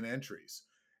taking in entries.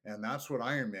 And that's what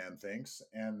Ironman thinks.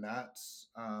 And that's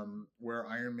where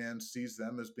Ironman sees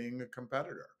them as being a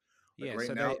competitor. Like Yeah. right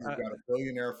So now, they, they've got a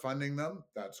billionaire funding them.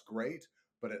 That's great.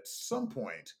 But at some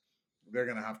point, they're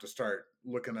going to have to start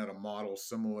looking at a model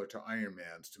similar to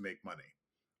Ironman's to make money.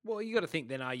 well, you got to think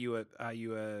then: are you a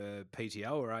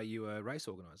PTO or are you a race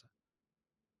organizer?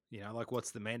 Like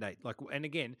what's the mandate? Like, and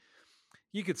again,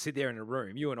 you could sit there in a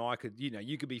room. You and I could,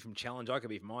 you could be from Challenge. I could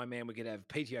be from Ironman. We could have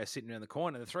PTO sitting around the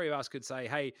corner. And the three of us could say,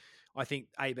 "Hey, I think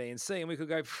A, B, and C," and we could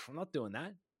go, "I'm not doing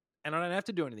that." And I don't have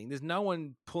to do anything. There's no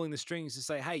one pulling the strings to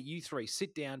say, "Hey, you three,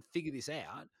 sit down, figure this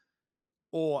out,"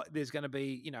 or there's going to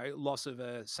be, loss of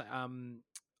a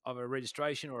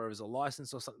registration or as a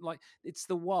license or something. Like it's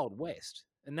the Wild West,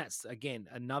 and that's again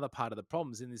another part of the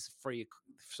problems in this free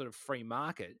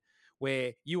market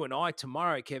where you and I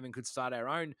tomorrow, Kevin, could start our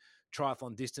own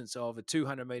triathlon distance of a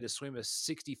 200-meter swim, a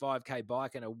 65K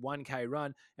bike, and a 1K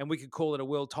run, and we could call it a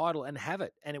world title and have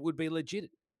it, and it would be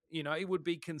legit. It would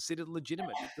be considered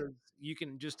legitimate because you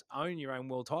can just own your own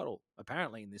world title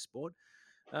apparently in this sport.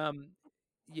 Um,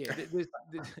 yeah,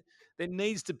 there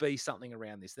needs to be something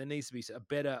around this. There needs to be a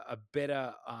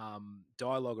better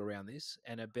dialogue around this,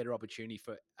 and a better opportunity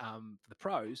for the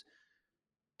pros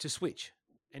to switch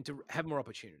and to have more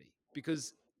opportunity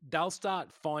because they'll start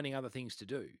finding other things to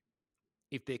do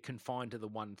if they're confined to the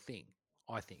one thing.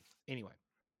 I think anyway.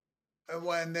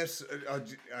 Well, and this,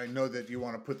 I know that you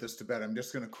want to put this to bed. I'm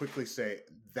just going to quickly say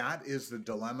that is the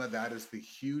dilemma. That is the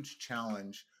huge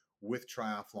challenge with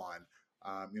triathlon.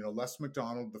 Les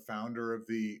McDonald, the founder of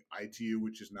the ITU,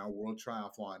 which is now World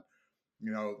Triathlon,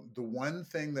 the one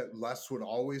thing that Les would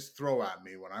always throw at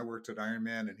me when I worked at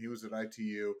Ironman and he was at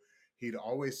ITU, he'd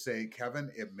always say,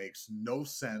 Kevin, it makes no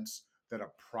sense that a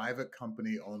private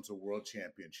company owns a world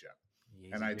championship. Yeah,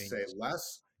 he's And a I'd say, genius.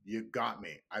 Les, you got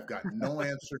me. I've got no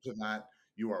answer to that.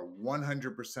 You are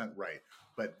 100% right.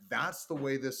 But that's the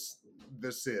way this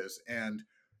is. And,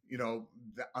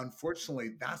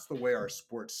 unfortunately, that's the way our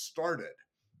sport started.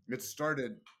 It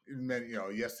started,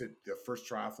 yes, the first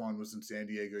triathlon was in San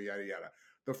Diego, yada, yada.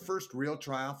 The first real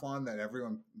triathlon that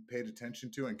everyone paid attention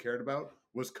to and cared about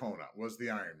was Kona, was the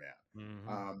Ironman.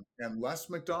 Mm-hmm. And Les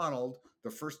McDonald,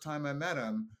 the first time I met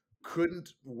him,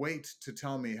 couldn't wait to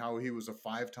tell me how he was a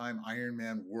 5-time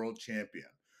Ironman world champion.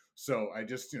 So I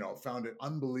just, found it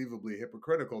unbelievably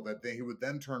hypocritical that he would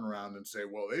then turn around and say,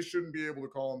 well, they shouldn't be able to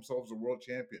call themselves a world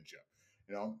championship,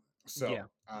 you know? Yeah,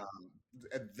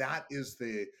 So that is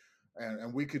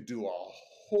and we could do a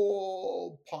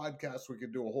whole podcast. We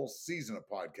could do a whole season of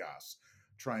podcasts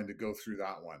trying to go through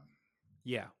that one.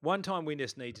 yeah. One time we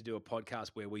just need to do a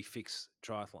podcast where we fix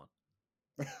triathlon.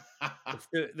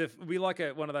 We like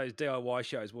one of those DIY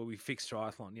shows where we fix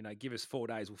triathlon. Give us 4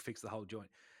 days, we'll fix the whole joint.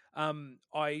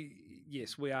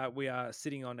 Yes, we are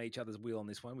sitting on each other's wheel on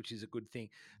this one, which is a good thing.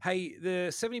 Hey, the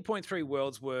 70.3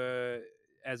 worlds were,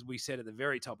 as we said at the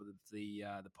very top of the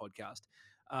podcast.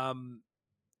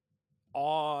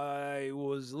 I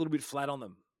was a little bit flat on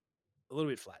them, a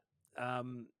little bit flat.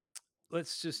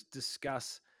 Let's just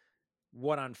discuss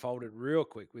what unfolded real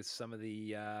quick with some of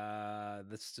the.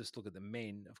 Let's just look at the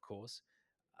men, of course.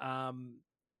 Um,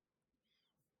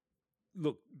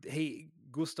 Look,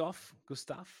 Gustav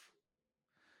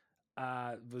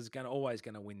was always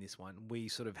going to win this one. We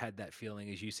sort of had that feeling,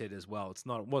 as you said as well. It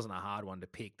wasn't a hard one to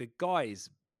pick. The guy is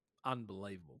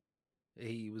unbelievable.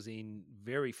 He was in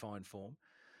very fine form,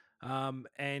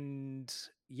 and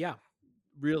yeah,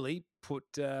 really put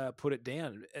it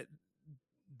down.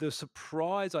 The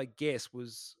surprise, I guess,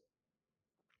 was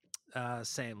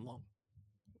Sam Long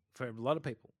for a lot of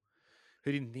people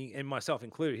who didn't think, and myself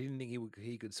included, he didn't think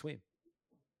he could swim,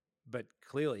 but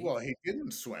clearly. Well, he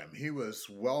didn't swim. He was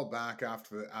well back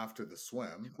after the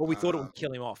swim. Well, we thought it would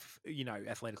kill him off,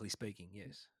 athletically speaking.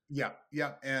 Yes. Yeah,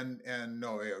 yeah, and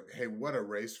no, hey, what a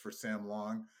race for Sam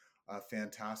Long,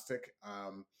 fantastic.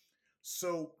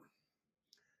 So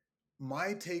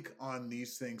my take on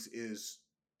these things is,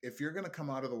 if you're going to come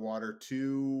out of the water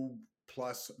 2+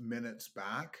 minutes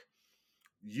back,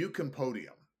 you can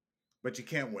podium, but you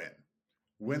can't win.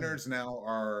 Winners now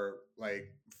are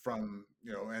like from,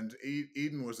 and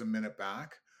Eden was a minute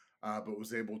back, but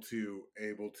was able to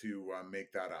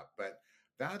make that up. But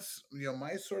that's,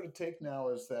 my sort of take now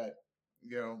is that,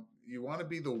 you want to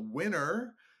be the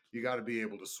winner, you got to be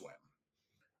able to swim.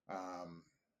 Um,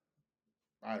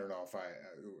 I don't know if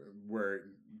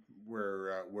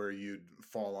where you'd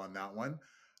fall on that one.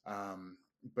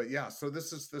 But yeah, so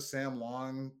this is the Sam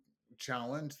Long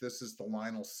challenge. This is the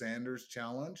Lionel Sanders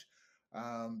challenge.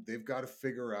 They've got to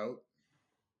figure out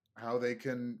how they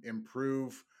can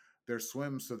improve their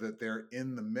swim so that they're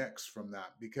in the mix from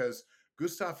that. Because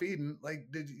Gustav Eden, like,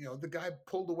 did you know the guy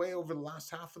pulled away over the last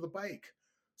half of the bike,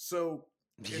 so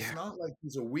it's Yeah. not like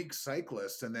he's a weak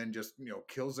cyclist and then just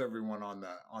kills everyone on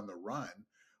the run.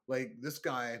 Like this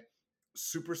guy,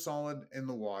 super solid in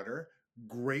the water,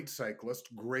 great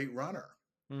cyclist, great runner.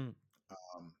 Mm.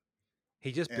 Um,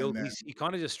 He just and builds. then He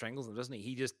kind of just strangles them, doesn't he?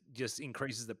 He just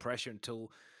increases the pressure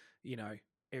until, you know,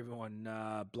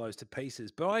 everyone blows to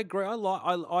pieces. But I agree.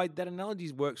 I that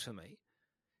analogy works for me.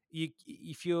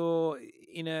 If you're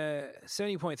in a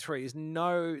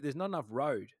 70.3, there's not enough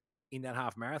road in that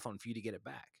half marathon for you to get it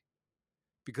back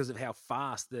because of how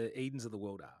fast the Edens of the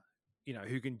world are. You know,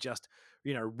 who can just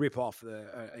rip off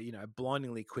the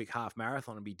blindingly quick half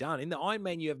marathon and be done. In the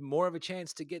Ironman, you have more of a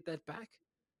chance to get that back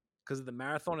because of the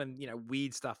marathon, and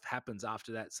weird stuff happens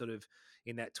after that, sort of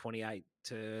in that 28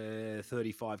 to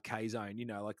 35k zone.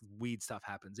 Like weird stuff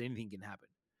happens. Anything can happen.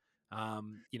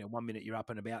 1 minute you're up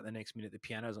and about, the next minute the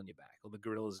piano's on your back or the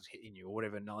gorilla's hitting you or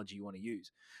whatever analogy you want to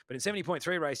use. But in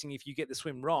 70.3 racing, if you get the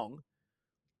swim wrong,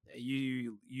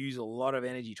 you use a lot of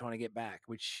energy trying to get back,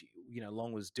 which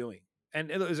Long was doing. And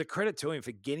it was a credit to him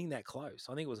for getting that close.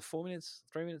 I think it was 4 minutes,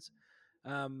 3 minutes.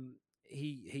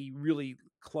 He really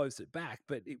closed it back,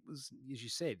 but it was, as you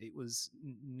said, it was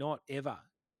not ever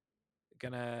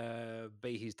gonna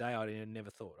be his day. I never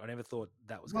thought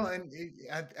that was well, gonna. and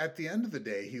at the end of the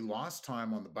day, he lost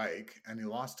time on the bike and he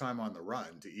lost time on the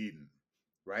run to Eden,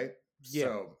 right?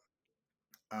 Yeah,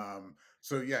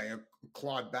 So yeah,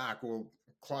 clawed back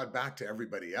to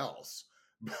everybody else,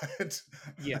 but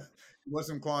yeah, he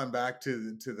wasn't clawing back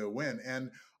to the win.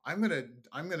 And I'm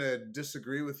gonna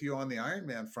disagree with you on the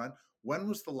Ironman front. When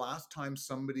was the last time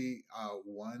somebody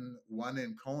won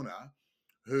in Kona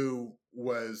who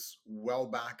was well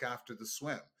back after the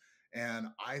swim? And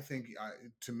I think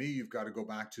to me, you've got to go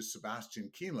back to Sebastian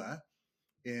Kienle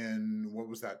in what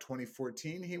was that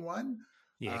 2014 he won.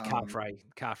 yeah. Um,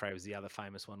 Carfrey was the other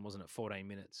famous one, wasn't it? 14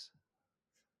 minutes.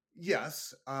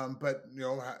 Yes, but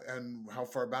and how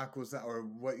far back was that, or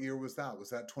what year was that? Was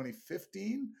that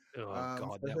 2015 Oh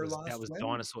God, for that her was last win?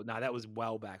 dinosaur. No, that was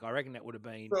well back. I reckon that would have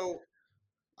been, So,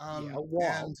 yeah, a um,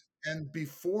 while. and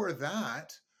before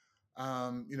that,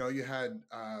 you had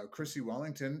Chrissy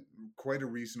Wellington, quite a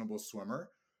reasonable swimmer.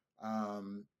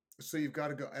 Um, so you've got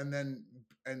to go, and then,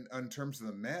 and in terms of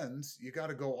the men's, you got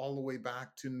to go all the way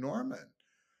back to Norman,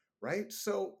 right?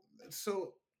 So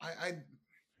I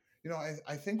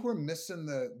think we're missing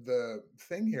the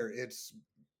thing here. It's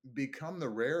become the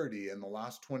rarity in the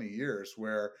last 20 years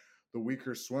where the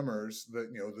weaker swimmers,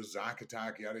 the Zach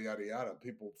attack, yada yada yada,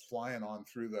 people flying on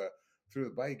through the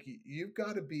bike. You've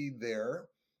got to be there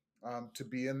to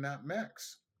be in that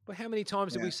mix. But how many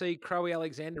times did Yeah, we see Crowe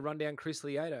Alexander run down Chris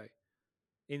Lieto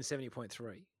in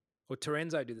 70.3? Or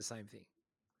Terenzo did the same thing.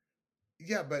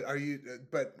 yeah, but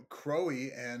but Crowe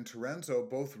and Terenzo,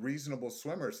 both reasonable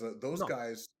swimmers. Those Not,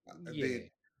 guys, yeah,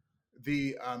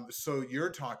 so you're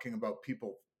talking about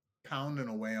people pounding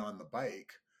away on the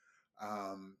bike,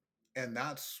 um, and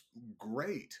that's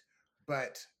great.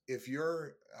 But if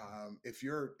you're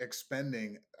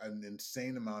expending an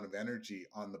insane amount of energy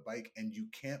on the bike and you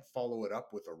can't follow it up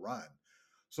with a run,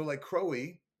 so like Crowe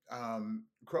and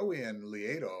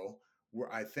Lieto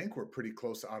I think were pretty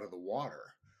close out of the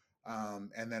water,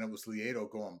 and then it was Lieto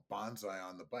going bonsai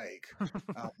on the bike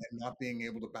and not being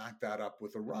able to back that up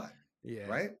with a run, yeah.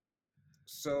 right?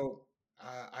 So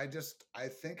I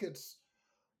think it's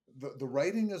the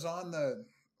writing is on the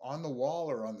wall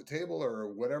or on the table or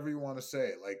whatever you want to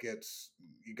say. Like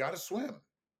you got to swim.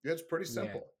 It's pretty Yeah.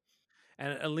 simple.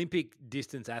 And Olympic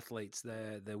distance athletes,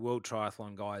 the world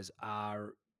triathlon guys,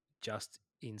 are just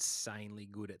insanely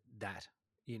good at that.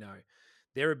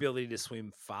 Their ability to swim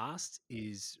fast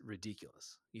is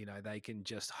ridiculous. They can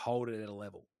just hold it at a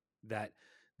level that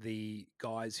the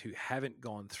guys who haven't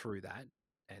gone through that,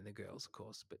 and the girls, of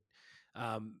course, but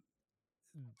um,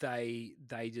 they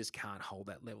just can't hold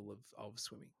that level of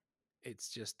swimming. It's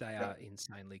just they Yeah. are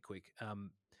insanely quick.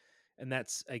 And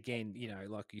that's again,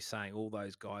 like you're saying, all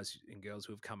those guys and girls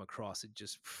who have come across it,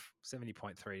 just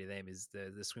 70.3 to them is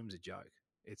the swim's a joke.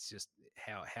 It's just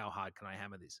how hard can I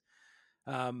hammer this?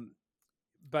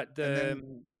 But And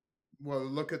then, well,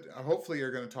 look at. Hopefully,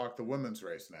 you're going to talk the women's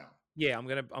race now. yeah,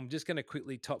 I'm just gonna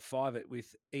quickly top five it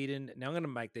with Eden. Now I'm gonna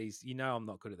make these. I'm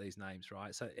not good at these names,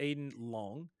 right? So Eden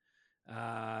Long,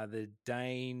 the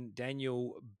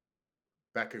Daniel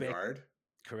Beck, Beckegaard.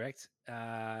 correct.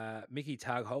 Mickey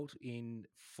Tagholt in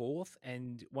fourth,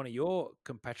 and one of your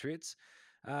compatriots,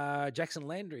 Jackson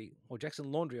Laundry,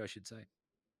 I should say.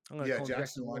 I'm going to Yeah, call him Jackson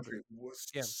Jackson Laundry. Laundry was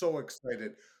Yeah. so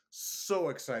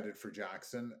excited for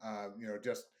Jackson.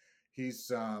 Just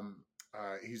he's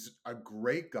he's a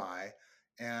great guy.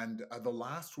 And the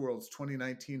last Worlds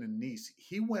 2019 in Nice,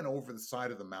 he went over the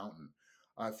side of the mountain.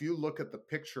 If you look at the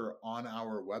picture on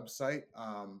our website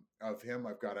of him,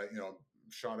 I've got a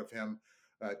shot of him.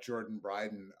 Jordan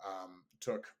Bryden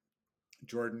took.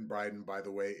 Jordan Bryden, by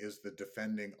the way, is the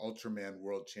defending Ultraman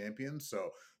world champion. So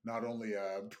not only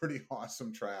a pretty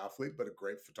awesome triathlete, but a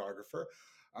great photographer.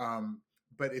 Um,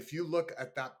 but if you look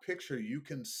at that picture, you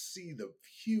can see the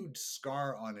huge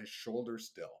scar on his shoulder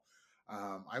still.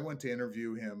 I went to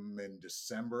interview him in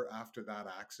December after that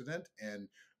accident, and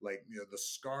the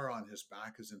scar on his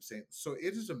back is insane. So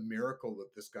it is a miracle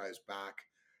that this guy's back,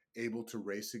 able to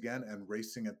race again and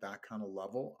racing at that kind of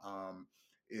level.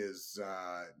 Is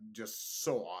just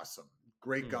so awesome.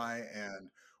 Great Mm. guy and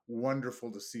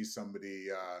wonderful to see somebody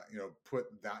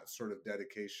put that sort of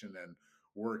dedication and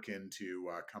work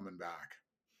into coming back.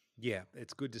 Yeah,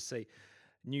 it's good to see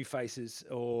new faces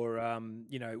or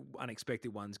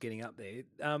unexpected ones getting up there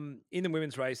in the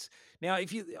women's race. Now,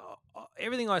 if you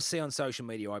everything I see on social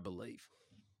media, I believe.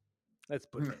 Let's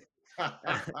put it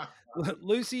there.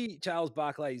 Lucy Charles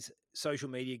Barclay's social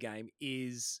media game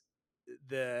is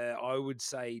I would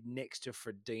say next to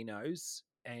Frodeno's,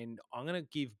 and I'm going to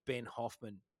give Ben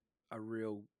Hoffman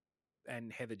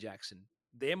and Heather Jackson.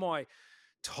 They're my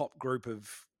top group of,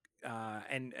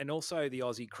 and also the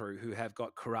Aussie crew who have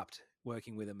got Corrupt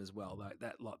working with them as well.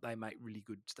 That lot, they make really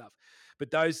good stuff.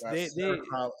 But those, Sarah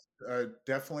Crowley,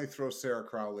 definitely throw Sarah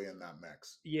Crowley in that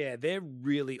mix. yeah, they're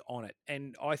really on it.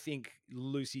 And I think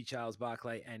Lucy Charles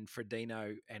Barclay and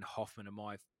Frodeno and Hoffman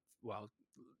are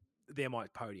they're my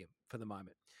podium for the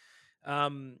moment.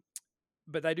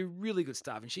 But they do really good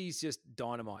stuff, and she's just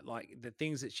dynamite. Like the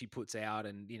things that she puts out,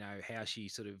 and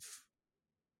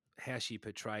how she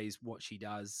portrays what she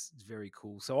does is very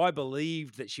cool. So I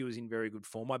believed that she was in very good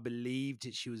form. I believed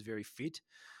that she was very fit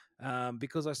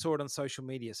because I saw it on social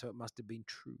media, so it must have been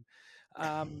true.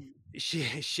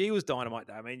 She was dynamite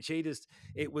though. I mean,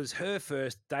 it was her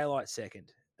first, daylight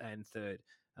second, and third.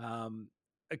 The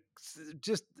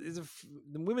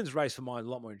women's race for mine is a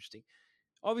lot more interesting.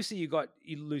 Obviously, you've got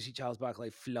Lucy Charles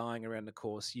Barclay flying around the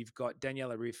course. You've got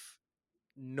Daniela Riff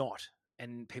not,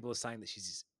 and people are saying that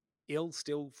she's ill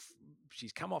still.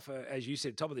 She's come off, as you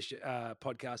said, top of the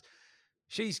podcast.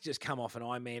 She's just come off an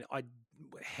Ironman.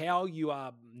 How you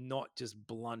are not just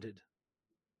blunted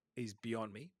is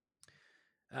beyond me.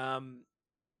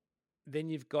 Then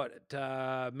you've got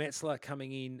Metzler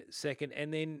coming in second,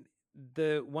 and then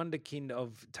the wonderkind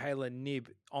of Taylor Nibb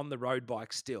on the road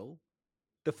bike still.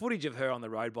 The footage of her on the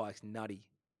road bike's nutty,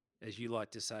 as you like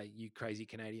to say, you crazy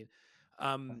Canadian.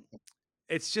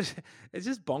 It's just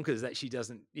bonkers that she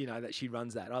doesn't, that she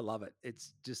runs that. I love it.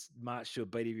 It's just march to a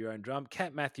beat of your own drum.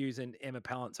 Kat Matthews and Emma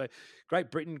Pallant. So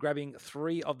Great Britain grabbing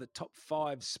 3 of the top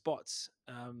 5 spots,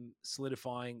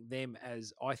 solidifying them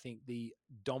as, I think, the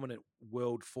dominant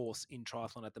world force in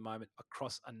triathlon at the moment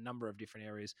across a number of different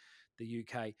areas, the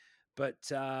UK. But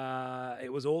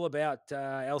it was all about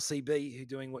LCB, who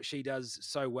doing what she does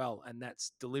so well, and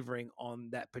that's delivering on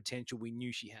that potential we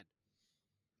knew she had.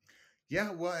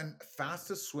 Yeah, well, and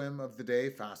fastest swim of the day,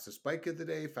 fastest bike of the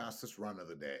day, fastest run of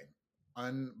the day.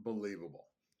 Unbelievable.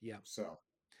 Yeah. So,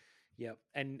 yeah.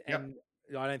 And yep.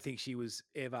 I don't think she was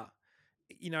ever,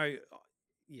 we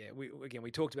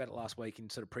talked about it last week in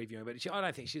sort of previewing, but I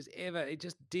don't think she was ever, it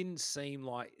just didn't seem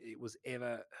like it was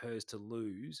ever hers to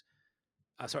lose.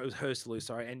 It was hers to lose,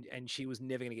 sorry. And she was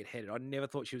never going to get headed. I never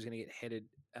thought she was going to get headed.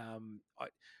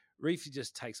 Reef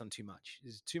just takes on too much.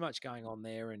 There's too much going on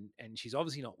there, and she's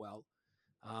obviously not well.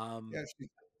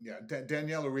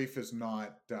 Daniela Reef is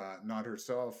not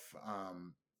herself,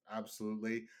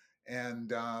 absolutely, and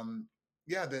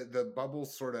the bubble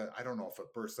sort of, I don't know if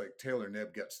it bursts. Like Taylor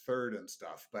Nibb gets third and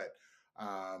stuff, but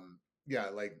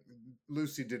like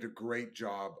Lucy did a great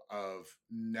job of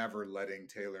never letting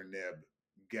Taylor Nibb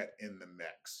get in the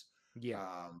mix.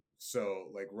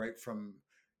 So like right from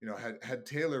had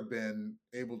Taylor been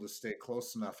able to stay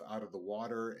close enough out of the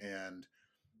water and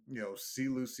see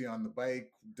Lucy on the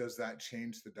bike, does that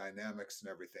change the dynamics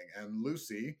and everything? And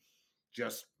Lucy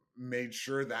just made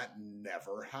sure that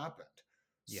never happened.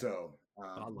 Yeah. So,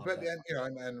 I love but that.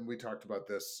 and we talked about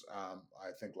this,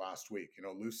 I think last week.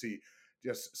 Lucy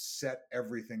just set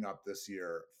everything up this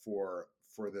year for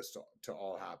this to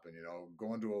all happen.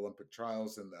 Going to Olympic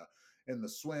trials in the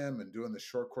swim and doing the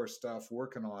short course stuff,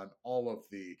 working on all of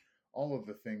the all of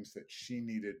the things that she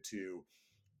needed to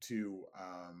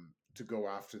go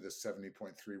after the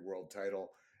 70.3 world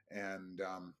title. And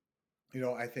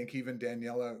I think even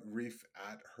Daniela Reef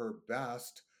at her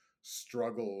best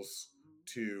struggles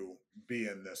to be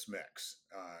in this mix.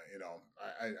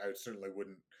 I certainly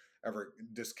wouldn't ever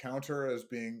discount her as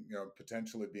being,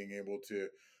 potentially being able to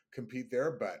compete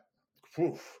there, but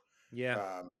whew,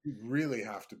 Yeah. you really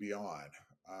have to be on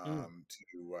Mm.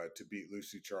 to beat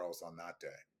Lucy Charles on that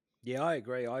day. Yeah, I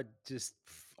agree. I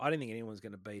don't think anyone's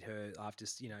going to beat her after,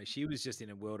 she was just in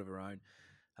a world of her own.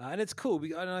 And it's cool,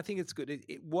 and I think it's good.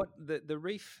 What the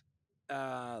Reef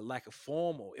lack of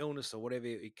form or illness or whatever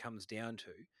it comes down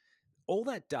to, all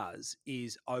that does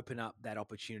is open up that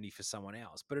opportunity for someone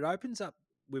else. But it opens up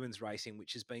women's racing,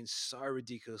 which has been so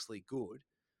ridiculously good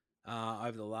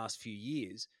over the last few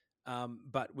years.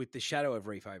 But with the shadow of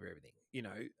Reef over everything,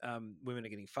 women are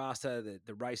getting faster.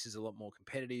 The race is a lot more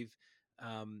competitive,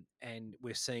 and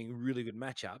we're seeing really good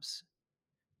matchups.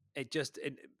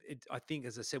 I think,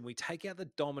 as I said, we take out the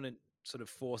dominant sort of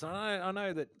force. And I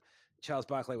know that Charles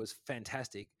Barkley was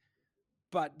fantastic,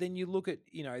 but then you look at,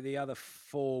 the other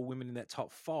four women in that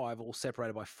top five, all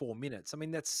separated by 4 minutes. I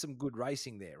mean, that's some good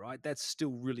racing there, right? That's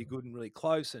still really good and really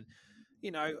close. And,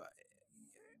 you know,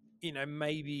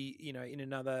 maybe, in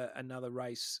another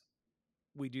race,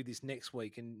 we do this next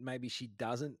week and maybe she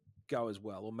doesn't go as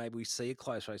well, or maybe we see a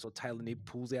close race, or Taylor Knibb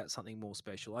pulls out something more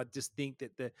special. I just think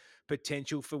that the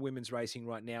potential for women's racing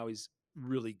right now is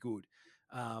really good.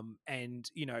 And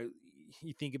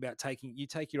you think about you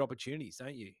take your opportunities,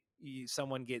 don't you?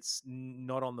 Someone gets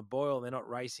not on the boil, they're not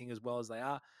racing as well as they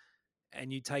are,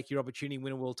 and you take your opportunity,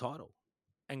 win a world title,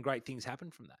 and great things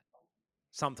happen from that.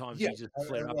 Sometimes Yeah, you just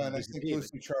flare up and and I think disappear, but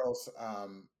Lucy Charles,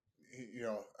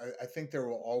 I think there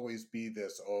will always be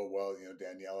this. Oh well,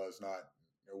 Daniela is not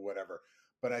whatever,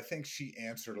 but I think she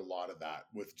answered a lot of that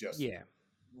with just yeah,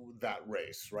 that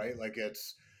race, right? Like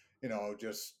it's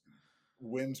just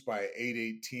wins by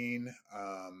 8:18,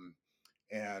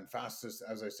 and fastest,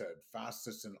 as I said,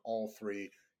 fastest in all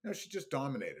three. She just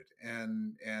dominated,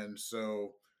 and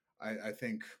so I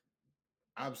think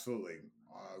absolutely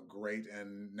great.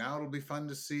 And now it'll be fun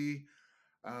to see.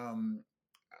 um,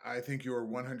 I think you are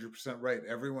 100% right.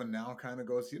 Everyone now kind of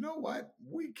goes, you know what?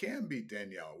 We can beat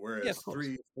Danielle. yeah, of Whereas course,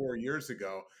 3, 4 years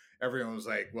ago, everyone was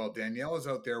like, well, Danielle is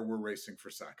out there. We're racing for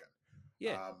second.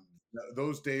 yeah.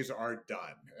 Those days are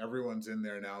done. Everyone's in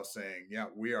there now saying, yeah,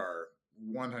 we are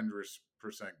 100%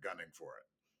 gunning for it.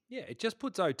 Yeah, it just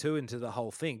puts O2 into the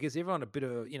whole thing. Gives everyone a bit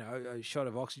of, a shot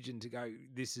of oxygen to go,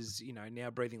 this is, now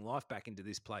breathing life back into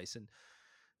this place. And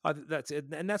that's it.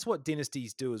 And that's what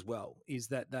dynasties do as well, is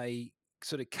that they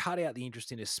sort of cut out the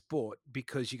interest in a sport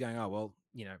because you're going, oh, well,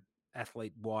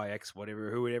 athlete YX,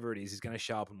 whoever it is going to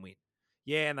show up and win.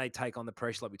 Yeah, and they take on the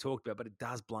pressure like we talked about, but it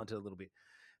does blunt it a little bit.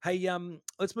 Hey,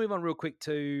 let's move on real quick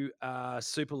to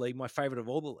Super League, my favorite of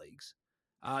all the leagues.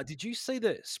 Did you see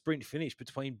the sprint finish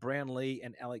between Brownlee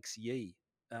and Alex Yee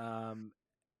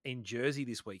in Jersey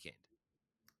this weekend?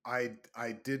 I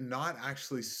did not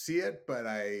actually see it, but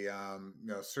I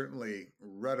certainly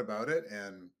read about it,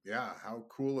 and yeah, how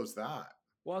cool is that?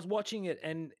 Well, I was watching it,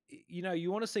 and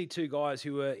you want to see two guys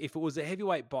who were, if it was a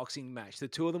heavyweight boxing match, the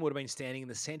two of them would have been standing in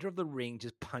the center of the ring,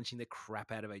 just punching the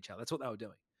crap out of each other. That's what they were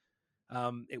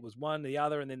doing. It was one, the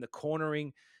other, and then the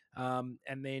cornering, and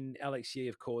then Alex Yee,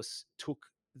 of course, took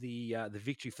the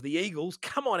victory for the Eagles.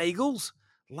 Come on, Eagles!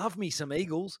 Love me some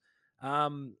Eagles.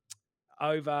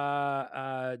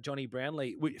 Over Johnny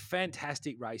Brownlee.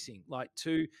 Fantastic racing.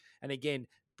 And again,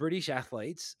 British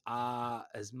athletes are,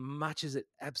 as much as it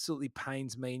absolutely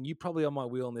pains me, and you probably on my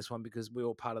wheel on this one because we're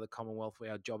all part of the Commonwealth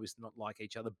where our job is to not like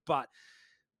each other, but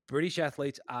British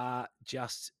athletes are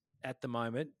just at the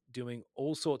moment doing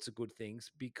all sorts of good things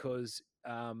because,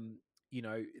 you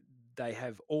know, they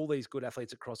have all these good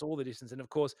athletes across all the distance. And of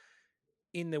course,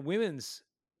 in the women's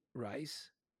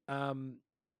race, um,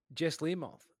 Jess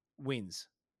Learmonth wins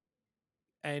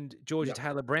and Georgia Yeah.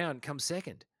 Taylor Brown comes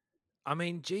second. I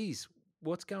mean, geez,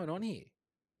 what's going on here?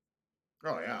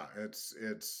 Oh yeah, it's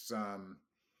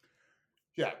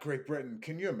yeah, Great Britain.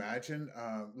 Can you imagine?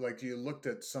 Like you looked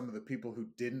at some of the people who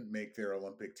didn't make their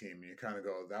Olympic team, and you kind of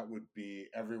go, that would be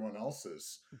everyone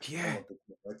else's Yeah, Olympic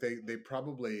team. Like they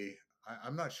probably,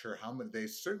 I'm not sure how many. They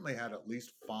certainly had at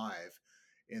least five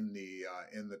in the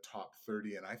top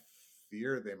 30, and I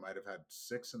fear they might have had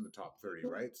six in the top 30,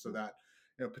 right? So that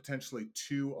potentially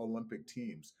two Olympic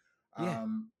teams. yeah.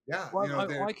 Yeah, Well,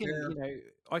 I can, they're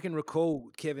I can recall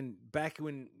Kevin back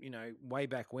when, way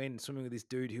back when, swimming with this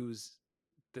dude who was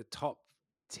the top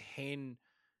 10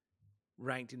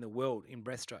 ranked in the world in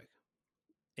breaststroke,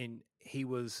 and he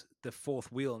was the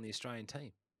fourth wheel on the Australian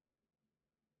team.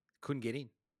 couldn't get in.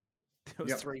 There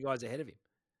was Yep. 3 guys ahead of him.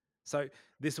 So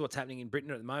this is what's happening in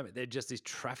Britain at the moment. They're just this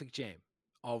traffic jam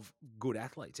of good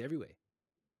athletes everywhere.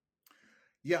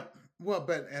 Yeah, well,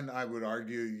 and I would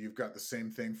argue you've got the same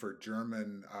thing for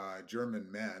German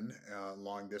men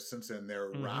long distance, and they're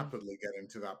Mm-hmm. rapidly getting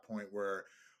to that point where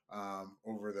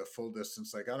over the full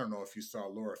distance, like I don't know if you saw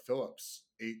Laura Phillips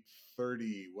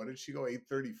 8:30. What did she go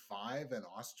 8:35 in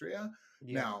Austria?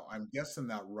 Yeah. Now I'm guessing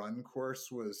that run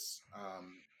course was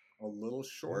a little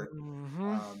short,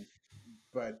 Mm-hmm. um,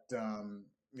 but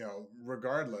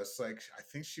regardless, like I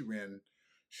think she ran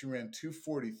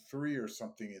 2:43 or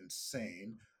something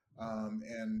insane.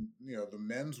 And the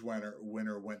men's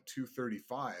winner went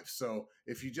 2:35. So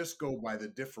if you just go by the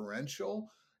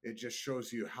differential, it just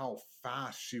shows you how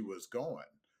fast she was going.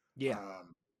 Yeah.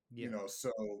 Um, Yeah.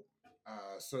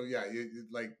 so yeah,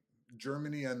 like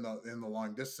Germany in the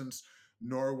long distance,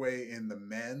 Norway in the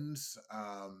men's,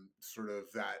 sort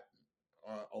of that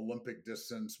Olympic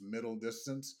distance, middle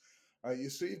distance.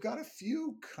 So you've got a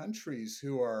few countries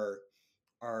who are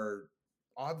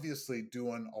obviously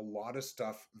doing a lot of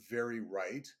stuff very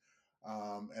right.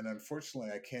 And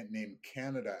unfortunately, I can't name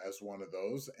Canada as one of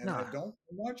those. And No. I'm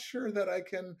not sure that I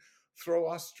can throw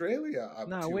Australia up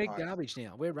No, too we're high. garbage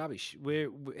now. We're rubbish. We're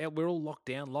all locked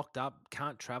down, locked up,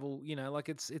 can't travel. Like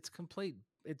it's complete.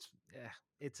 It's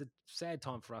a sad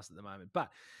time for us at the moment.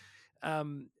 But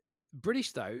um,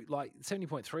 British though, like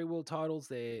 70.3 world titles,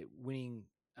 they're winning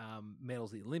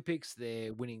medals at the Olympics.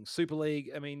 They're winning Super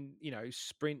League. I mean,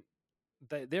 sprint.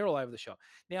 They're all over the shop.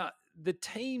 Now, the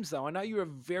teams, though, I know you're a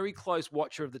very close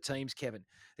watcher of the teams, Kevin,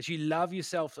 that you love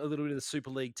yourself a little bit of the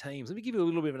Super League teams. Let me give you a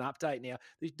little bit of an update now.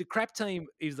 The crap team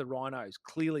is the Rhinos.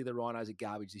 Clearly, the Rhinos are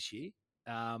garbage this year.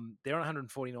 They're on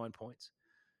 149 points.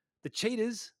 The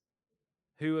Cheetahs,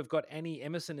 who have got Annie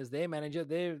Emerson as their manager,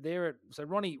 they're at, so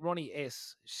Ronnie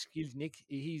S. Excuse Nick,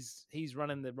 he's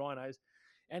running the Rhinos.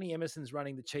 Annie Emerson's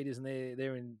running the Cheetahs, and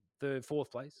they're in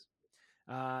fourth place.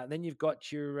 Then you've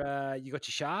got your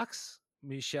Sharks,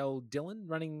 Michelle Dillon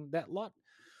running that lot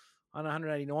on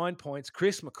 189 points.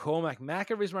 Chris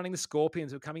McCormack is running the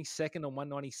Scorpions, who are coming second on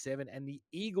 197, and the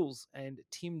Eagles and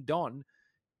Tim Don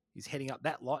is heading up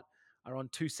that lot are on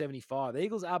 275. The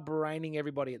Eagles are braining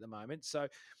everybody at the moment. So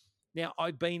now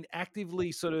I've been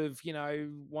actively sort of,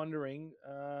 wondering,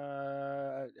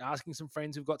 asking some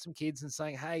friends who've got some kids and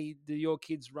saying, hey, do your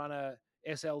kids run a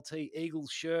SLT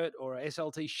Eagles shirt or a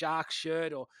SLT Sharks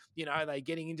shirt, or, are they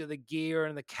getting into the gear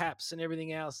and the caps and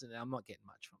everything else? And I'm not getting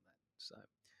much from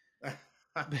that.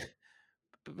 So,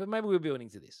 but maybe we're building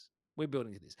to this. We're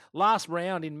building to this. Last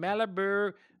round in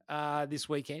Malibu this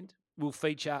weekend will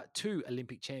feature 2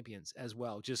 Olympic champions as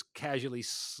well, just casually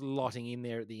slotting in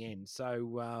there at the end.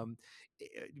 So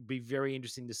it'd be very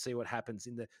interesting to see what happens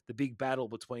in the big battle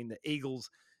between the Eagles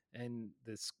and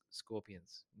the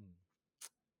Scorpions.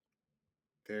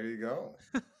 There you go.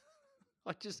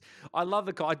 I love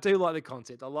I do like the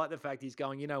concept. I like the fact he's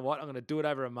going, you know what, I'm going to do it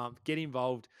over a month, get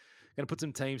involved, going to put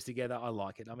some teams together. I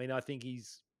like it. I mean, I think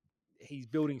he's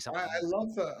building something.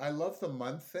 I love the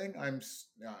month thing.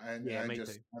 Yeah, me too.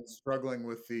 I'm struggling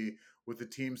with the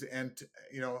teams, and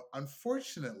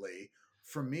unfortunately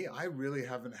for me, I really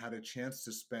haven't had a chance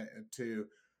to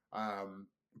um,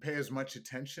 pay as much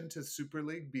attention to Super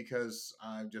League because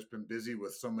I've just been busy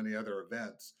with so many other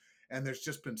events, and there's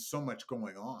just been so much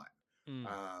going on. Mm.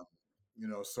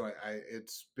 So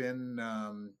it's been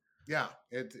yeah,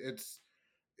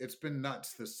 it's been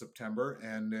nuts this September,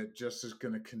 and it just is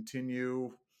going to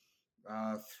continue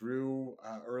through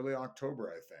early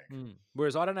October, I think.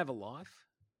 Whereas I don't have a life,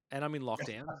 and I'm in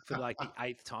lockdown for like the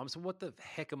 8th time. So what the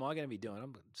heck am I going to be doing?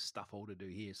 I'm got stuff all to do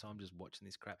here, so I'm just watching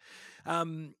this crap.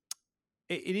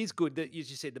 It is good that, as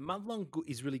you said, the month long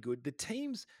is really good. The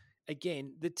teams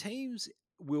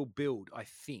will build. I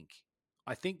think.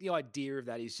 I think the idea of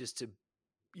that is just to,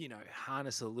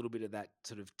 harness a little bit of that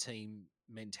sort of team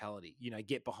mentality.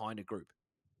 Get behind a group.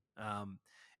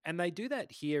 And they do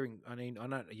that here. I mean, I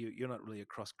know you're not really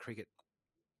across cricket,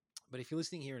 but if you're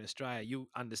listening here in Australia, you'll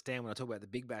understand when I talk about the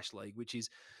Big Bash League, which is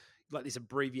like this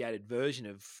abbreviated version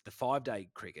of the 5-day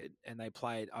cricket, and they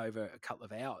play it over a couple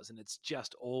of hours, and it's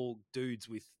just all dudes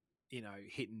with,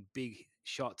 hitting big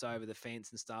shots over the fence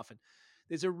and stuff. And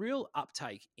there's a real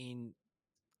uptake in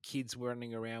kids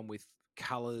running around with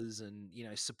colours and,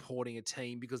 supporting a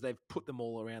team because they've put them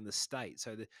all around the state.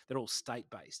 So they're all state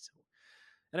based.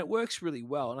 And it works really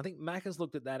well. And I think Mac has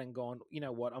looked at that and gone, you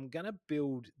know what, I'm going to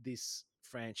build this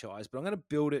franchise, but I'm going to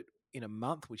build it in a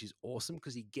month, which is awesome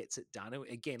because he gets it done. And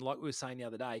again, like we were saying the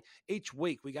other day, each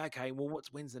week we go, okay, well,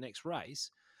 when's the next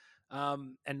race?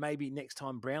 And maybe next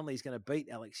time Brownlee's going to beat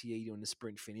Alex Yee in the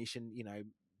sprint finish. And,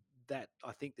 that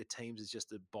I think the teams is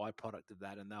just a byproduct of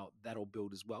that, and that'll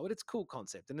build as well. But it's a cool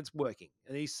concept, and it's working.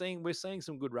 And we're seeing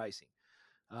some good racing,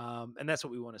 and that's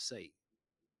what we want to see.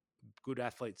 Good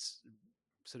athletes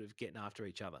sort of getting after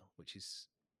each other, which is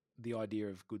the idea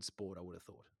of good sport, I would have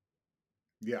thought.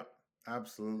 Yeah,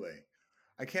 absolutely.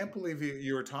 I can't believe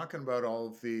you were talking about all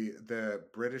of the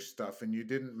British stuff, and you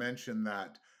didn't mention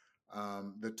that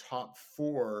the top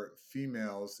 4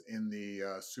 females in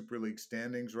the Super League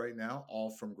standings right now, all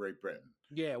from Great Britain.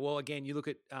 Yeah, well, again, you look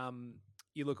at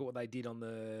what they did on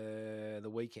the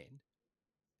weekend,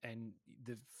 and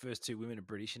the first 2 women are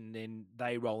British, and then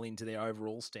they roll into their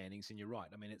overall standings. And you're right.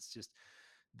 I mean, it's just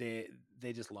they're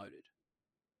just loaded.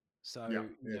 So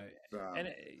Yeah, and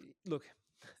look,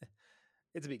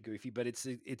 it's a bit goofy, but it's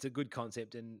a good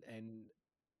concept, and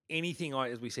anything,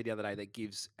 as we said the other day, that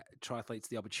gives triathletes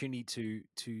the opportunity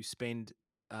to spend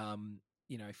a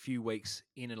few weeks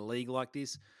in a league like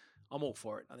this, I'm all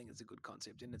for it. I think it's a good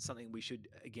concept, and it's something we should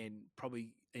again probably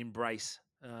embrace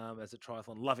as a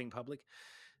triathlon loving public.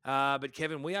 But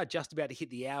Kevin, we are just about to hit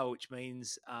the hour, which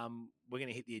means we're going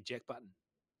to hit the eject button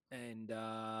and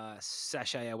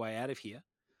sashay our way out of here.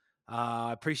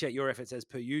 I appreciate your efforts as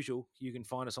per usual. You can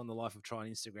find us on the Life of Tri on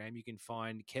Instagram. You can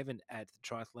find Kevin at the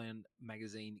Triathlon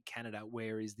Magazine Canada,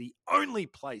 where is the only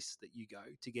place that you go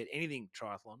to get anything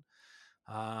triathlon.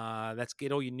 Let's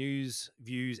get all your news,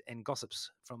 views, and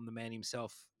gossips from the man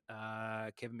himself,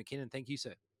 Kevin McKinnon. Thank you,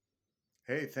 sir.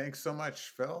 Hey, thanks so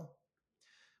much, Phil.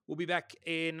 We'll be back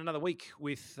in another week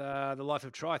with the Life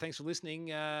of Tri. Thanks for listening.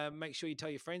 Make sure you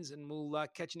tell your friends, and we'll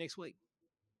catch you next week.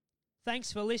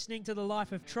 Thanks for listening to The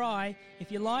Life of Tri.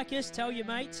 If you like us, tell your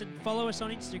mates and follow us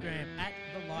on Instagram at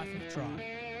The Life of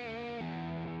Tri.